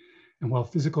us. And while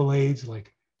physical aids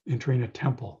like entering a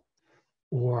temple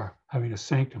or having a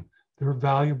sanctum, they're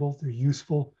valuable, they're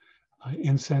useful,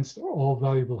 incense, they're all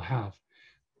valuable to have.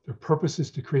 Their purpose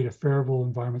is to create a favorable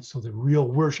environment so that real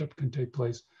worship can take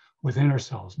place within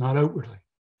ourselves, not outwardly.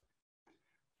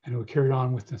 And it will carry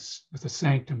on with this, with the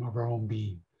sanctum of our own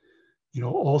being. You know,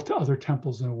 all other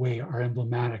temples in a way are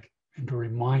emblematic and to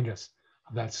remind us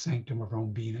of that sanctum of our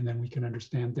own being, and then we can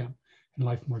understand them in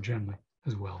life more generally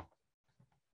as well.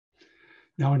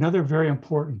 Now, another very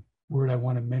important word I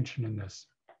want to mention in this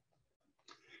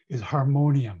is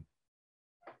harmonium.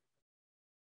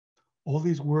 All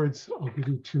these words I'll give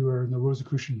you two are in the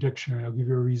Rosicrucian dictionary. I'll give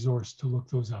you a resource to look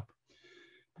those up.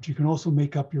 But you can also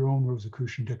make up your own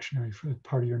Rosicrucian dictionary for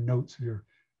part of your notes of your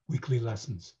weekly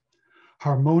lessons.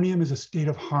 Harmonium is a state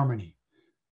of harmony.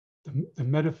 The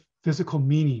metaphysical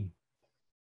meaning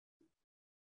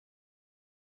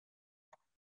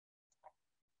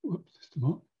just a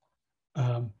moment.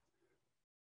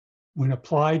 When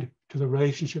applied to the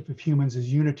relationship of humans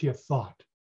is unity of thought,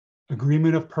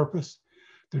 agreement of purpose,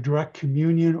 the direct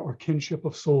communion or kinship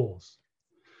of souls.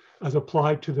 As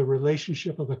applied to the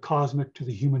relationship of the cosmic to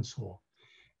the human soul,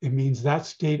 it means that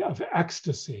state of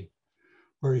ecstasy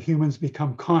where humans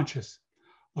become conscious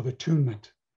of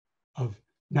attunement, of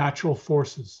natural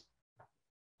forces,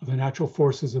 of the natural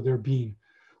forces of their being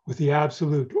with the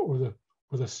absolute or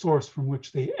the source from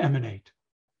which they emanate.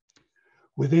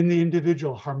 Within the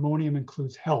individual, harmonium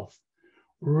includes health,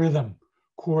 rhythm,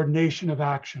 coordination of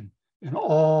action in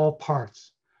all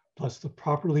parts, plus the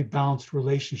properly balanced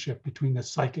relationship between the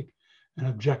psychic and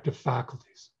objective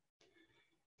faculties.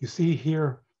 You see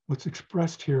here what's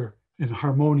expressed here in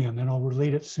harmonium, and I'll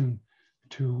relate it soon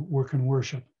to work and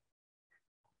worship,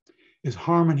 is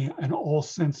harmony in all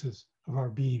senses of our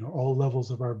being, or all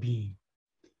levels of our being.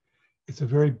 It's a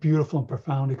very beautiful and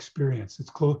profound experience. It's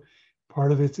close.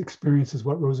 Part of its experience is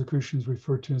what Rosicrucians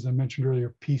refer to, as I mentioned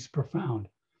earlier, peace profound,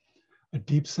 a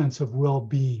deep sense of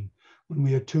well-being. When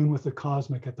we attune with the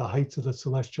cosmic at the heights of the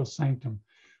celestial sanctum,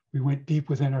 we went deep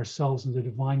within ourselves and the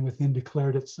divine within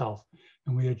declared itself,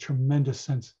 and we had a tremendous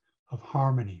sense of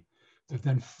harmony that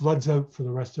then floods out for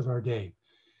the rest of our day.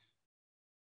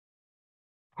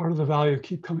 Part of the value of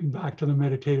keep coming back to the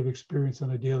meditative experience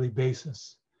on a daily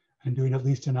basis and doing at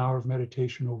least an hour of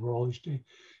meditation overall each day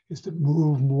is to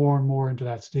move more and more into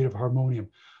that state of harmonium,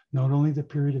 not only the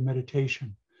period of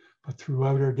meditation, but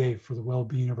throughout our day for the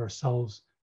well-being of ourselves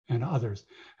and others.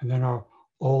 And then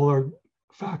all our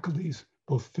faculties,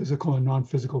 both physical and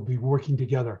non-physical, be working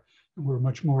together. And we're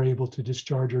much more able to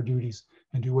discharge our duties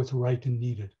and do what's right and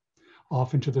needed,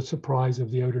 often to the surprise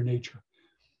of the outer nature.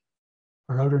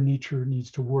 Our outer nature needs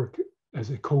to work as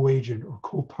a co-agent or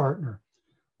co-partner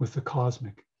with the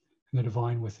cosmic and the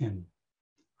divine within,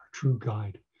 our true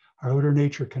guide. Our outer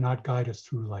nature cannot guide us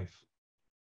through life.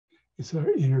 It's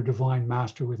our inner divine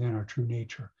master within, our true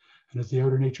nature. And as the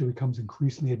outer nature becomes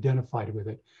increasingly identified with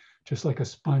it, just like a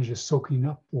sponge is soaking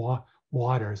up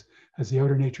waters, as the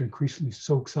outer nature increasingly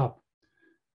soaks up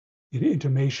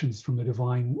intimations from the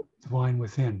divine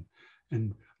within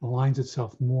and aligns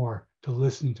itself more to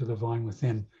listening to the divine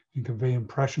within and convey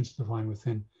impressions to the divine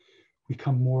within, we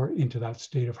come more into that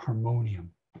state of harmonium.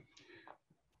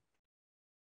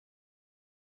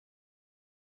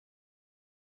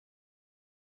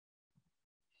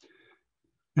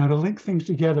 Now, to link things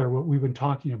together, what we've been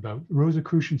talking about, the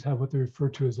Rosicrucians have what they refer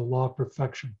to as the law of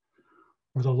perfection,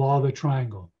 or the law of the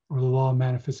triangle, or the law of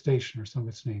manifestation, or some of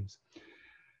its names.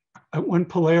 At one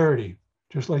polarity,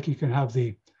 just like you can have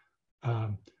the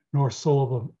north pole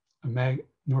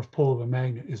of a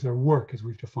magnet is their work, as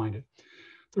we've defined it.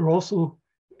 They're also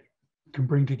can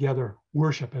bring together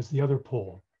worship as the other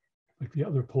pole, like the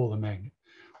other pole of the magnet.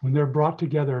 When they're brought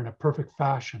together in a perfect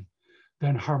fashion,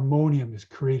 then harmonium is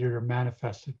created or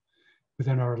manifested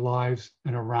within our lives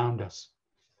and around us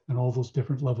and all those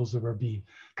different levels of our being.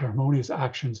 The harmonious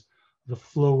actions, the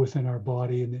flow within our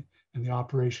body and the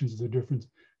operations of the different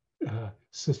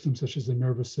systems, such as the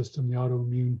nervous system, the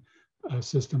autoimmune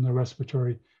system, the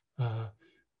respiratory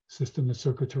system, the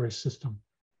circulatory system,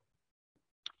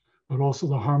 but also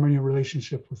the harmony of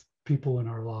relationship with people in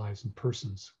our lives and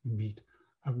persons we meet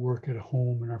at work, at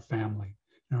home, in our family,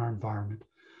 in our environment,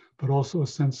 but also a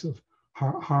sense of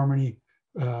harmony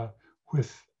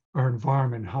with our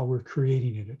environment, how we're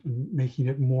creating it and making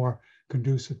it more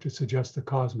conducive to suggest the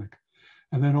cosmic.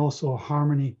 And then also a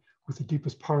harmony with the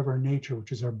deepest part of our nature,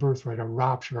 which is our birthright, our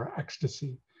rapture, our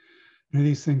ecstasy. Many of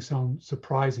these things sound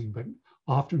surprising, but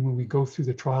often when we go through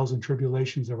the trials and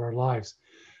tribulations of our lives,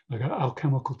 like an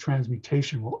alchemical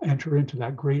transmutation, we'll enter into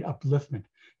that great upliftment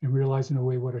and realize in a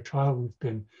way what a child we've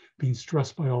been, being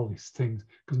stressed by all these things,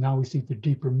 because now we see the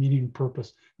deeper meaning and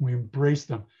purpose, and we embrace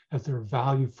them as their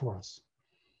value for us.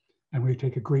 And we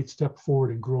take a great step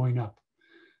forward in growing up.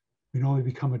 We don't only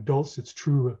become adults, it's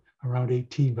true around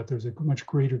 18, but there's a much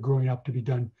greater growing up to be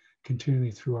done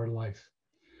continually through our life.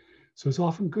 So it's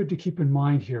often good to keep in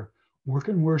mind here, work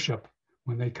and worship,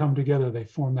 when they come together, they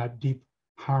form that deep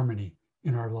harmony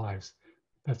in our lives,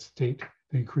 that state.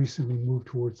 They increasingly move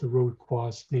towards the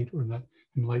Rosicrucian state or that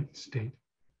enlightened state.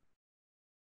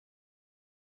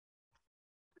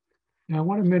 Now, I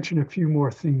want to mention a few more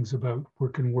things about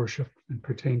work and worship and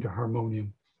pertain to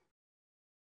harmonium.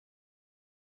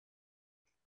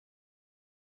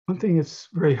 One thing that's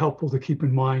very helpful to keep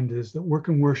in mind is that work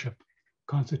and worship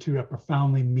constitute a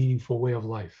profoundly meaningful way of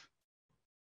life.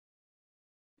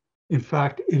 In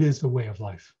fact, it is the way of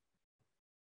life.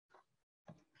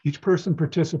 Each person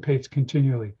participates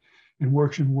continually in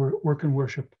work and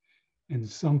worship in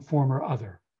some form or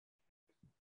other,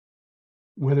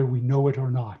 whether we know it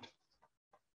or not.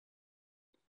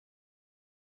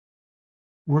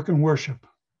 Work and worship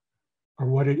are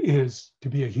what it is to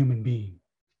be a human being.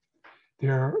 They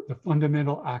are the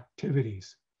fundamental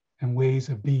activities and ways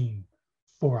of being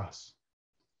for us.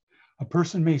 A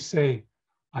person may say,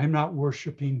 I'm not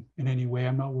worshiping in any way,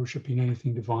 I'm not worshiping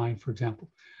anything divine, for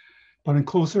example. But in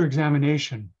closer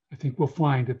examination, I think we'll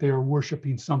find that they are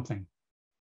worshiping something.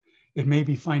 It may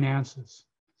be finances,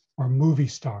 or movie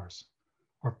stars,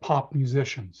 or pop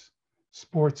musicians,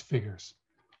 sports figures,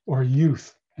 or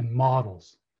youth and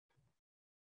models,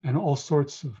 and all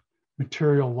sorts of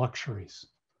material luxuries,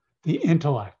 the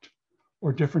intellect,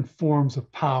 or different forms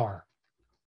of power,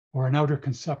 or an outer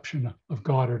conception of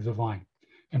God or divine,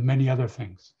 and many other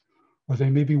things. Or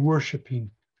they may be worshiping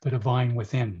the divine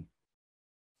within.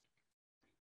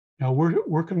 Now,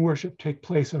 work and worship take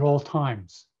place at all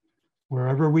times,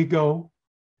 wherever we go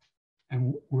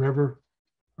and wherever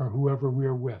or whoever we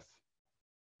are with.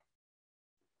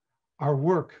 Our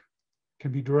work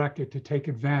can be directed to take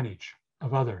advantage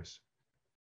of others,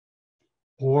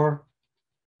 or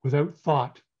without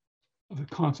thought of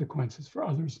the consequences for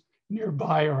others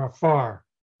nearby or afar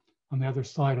on the other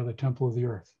side of the temple of the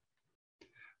earth.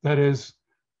 That is,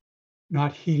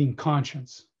 not heeding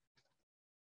conscience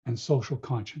and social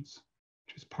conscience,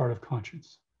 which is part of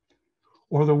conscience.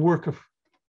 Or the work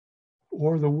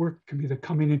can be the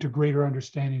coming into greater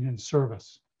understanding and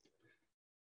service.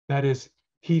 That is,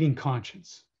 heeding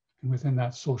conscience, and within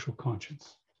that, social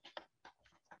conscience.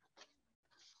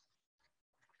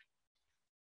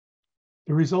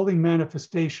 The resulting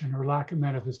manifestation or lack of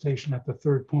manifestation at the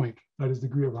third point, that is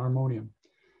degree of harmonium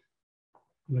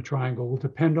in the triangle, will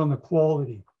depend on the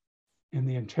quality and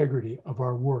the integrity of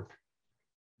our work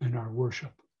and our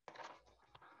worship.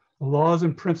 The laws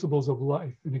and principles of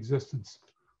life and existence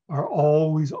are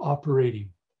always operating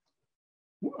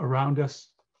around us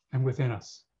and within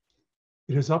us.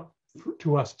 It is up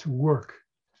to us to work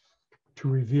to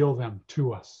reveal them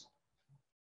to us.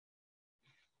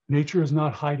 Nature is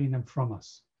not hiding them from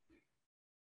us.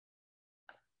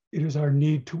 It is our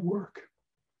need to work.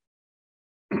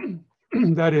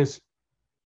 That is,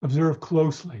 observe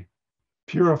closely,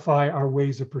 purify our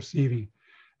ways of perceiving,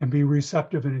 and be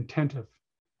receptive and attentive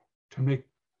to make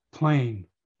plain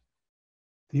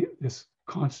this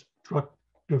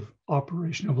constructive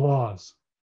operation of laws.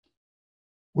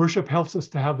 Worship helps us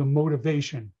to have the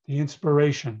motivation, the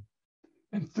inspiration,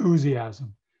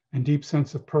 enthusiasm, and deep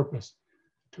sense of purpose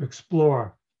to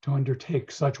explore, to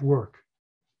undertake such work,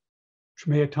 which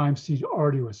may at times seem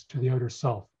arduous to the outer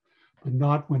self, but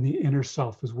not when the inner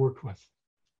self is worked with.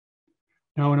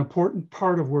 Now, an important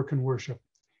part of work and worship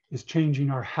is changing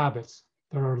our habits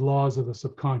that are laws of the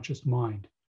subconscious mind.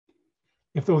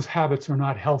 If those habits are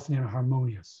not healthy and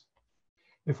harmonious,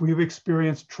 if we've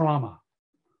experienced trauma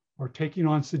or taking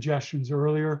on suggestions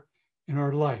earlier in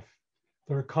our life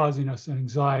that are causing us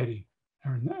anxiety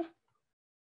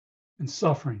and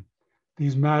suffering,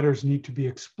 these matters need to be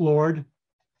explored,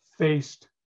 faced,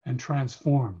 and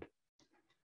transformed.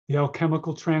 The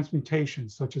alchemical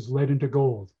transmutations, such as lead into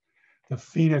gold, the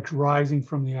phoenix rising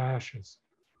from the ashes,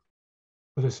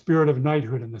 or the spirit of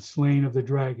knighthood and the slaying of the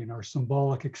dragon, are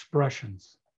symbolic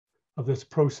expressions of this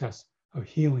process of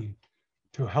healing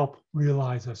to help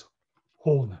realize us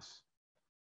wholeness.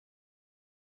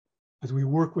 As we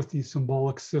work with these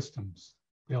symbolic systems,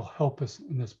 they'll help us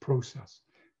in this process,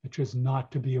 which is not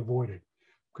to be avoided,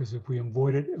 because if we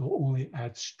avoid it, it will only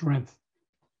add strength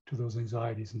to those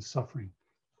anxieties and suffering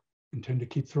and tend to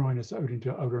keep throwing us out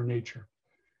into outer nature,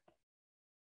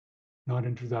 not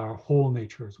into our whole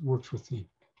nature as works with the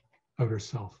outer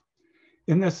self.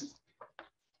 In this,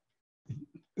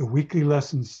 the weekly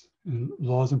lessons and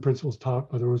laws and principles taught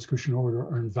by the Rosicrucian order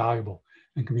are invaluable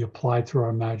and can be applied through our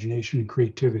imagination and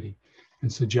creativity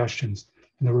and suggestions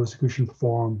in the Rosicrucian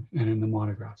forum and in the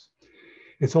monographs.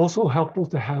 It's also helpful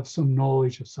to have some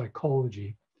knowledge of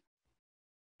psychology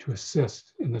to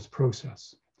assist in this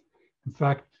process. In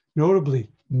fact,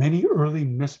 notably, many early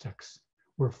mystics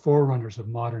were forerunners of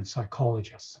modern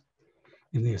psychologists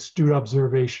in the astute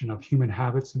observation of human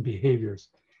habits and behaviors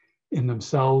in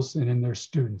themselves and in their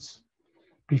students.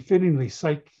 Befittingly,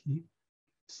 psyche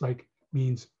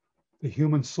means the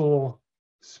human soul,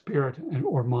 spirit,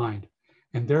 or mind,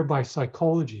 and thereby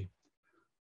psychology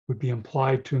would be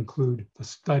implied to include the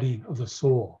study of the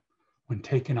soul when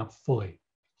taken up fully.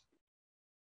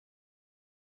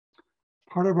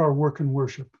 Part of our work and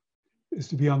worship is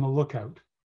to be on the lookout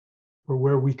for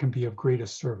where we can be of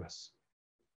greatest service.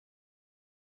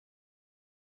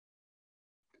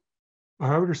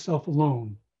 Our outer self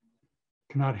alone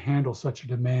cannot handle such a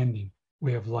demanding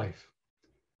way of life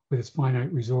with its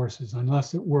finite resources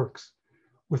unless it works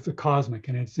with the cosmic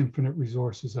and its infinite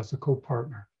resources as a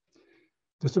co-partner.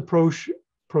 This approach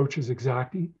is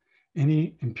exacting.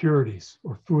 Any impurities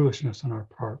or foolishness on our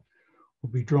part will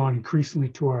be drawn increasingly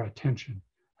to our attention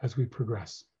as we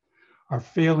progress. Our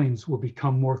failings will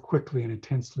become more quickly and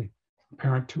intensely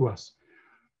apparent to us.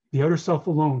 The outer self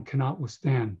alone cannot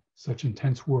withstand such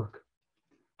intense work.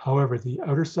 However, the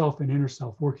outer self and inner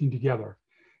self working together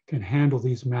can handle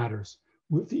these matters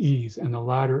with ease, and the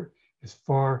latter is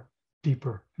far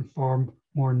deeper and far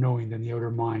more knowing than the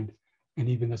outer mind and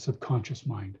even the subconscious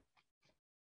mind.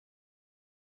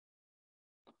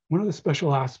 One of the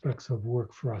special aspects of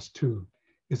work for us too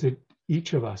is that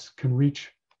each of us can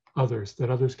reach others that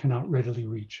others cannot readily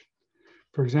reach.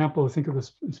 For example, think of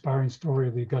this inspiring story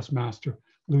of the august master,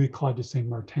 Louis Claude de Saint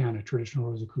Martin, a traditional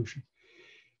Rosicrucian.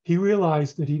 He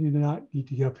realized that he did not need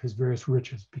to give up his various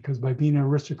riches, because by being an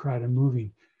aristocrat and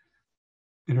moving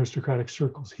in aristocratic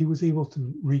circles, he was able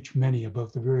to reach many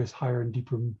above the various higher and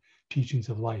deeper teachings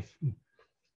of life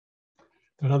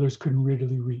that others couldn't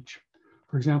readily reach.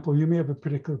 For example, you may have a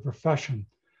particular profession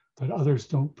that others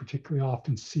don't particularly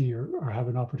often see or have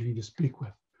an opportunity to speak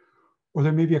with. Or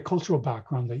there may be a cultural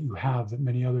background that you have that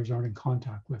many others aren't in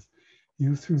contact with.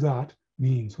 You, through that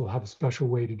means, will have a special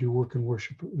way to do work and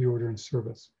worship, the order and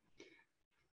service.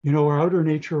 You know, our outer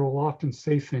nature will often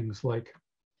say things like,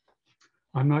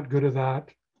 I'm not good at that,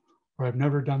 or I've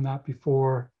never done that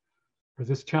before, or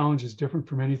this challenge is different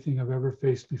from anything I've ever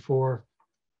faced before.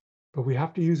 But we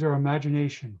have to use our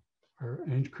imagination, our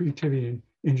creativity and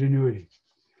ingenuity.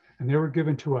 And they were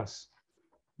given to us,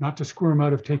 not to squirm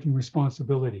out of taking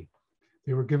responsibility.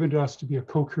 They were given to us to be a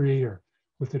co-creator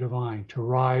with the divine, to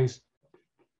rise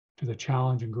to the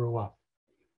challenge and grow up.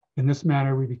 In this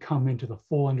manner, we become into the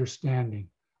full understanding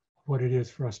of what it is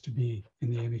for us to be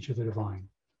in the image of the divine.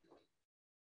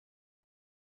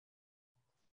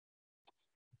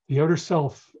 The outer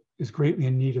self is greatly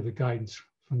in need of the guidance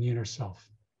from the inner self.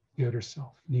 The outer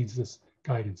self needs this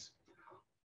guidance.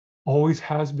 Always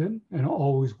has been and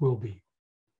always will be.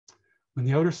 When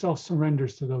the outer self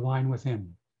surrenders to the divine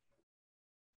within,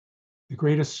 the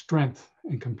greatest strength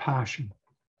and compassion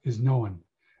is known,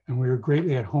 and we are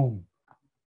greatly at home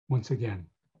once again,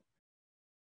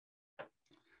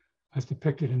 as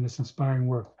depicted in this inspiring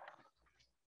work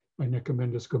by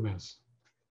Nicomendes Gomez.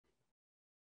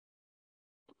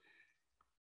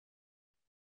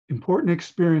 Important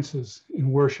experiences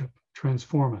in worship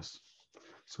transform us.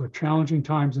 So at challenging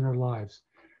times in our lives,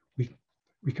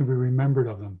 we can be remembered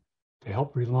of them to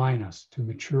help realign us to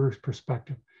mature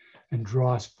perspective and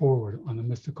draw us forward on the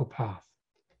mystical path.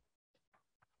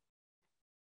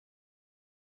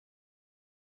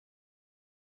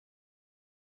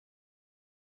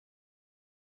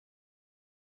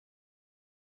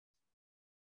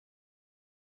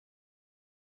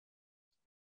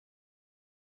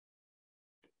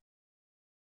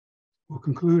 We'll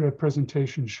conclude our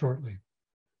presentation shortly.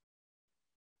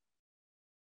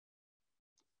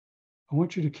 I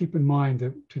want you to keep in mind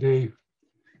that today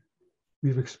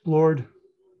we've explored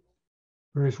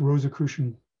various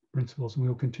Rosicrucian principles, and we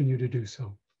will continue to do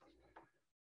so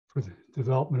for the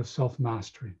development of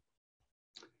self-mastery.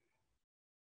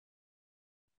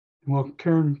 And while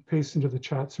Karen pastes into the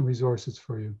chat some resources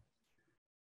for you,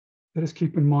 let us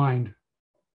keep in mind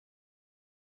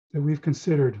that we've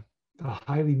considered the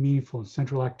highly meaningful and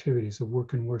central activities of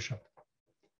work and worship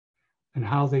and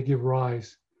how they give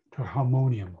rise to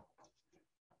harmonium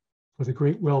for the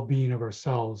great well-being of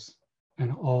ourselves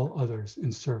and all others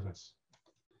in service.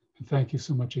 And thank you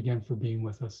so much again for being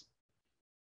with us.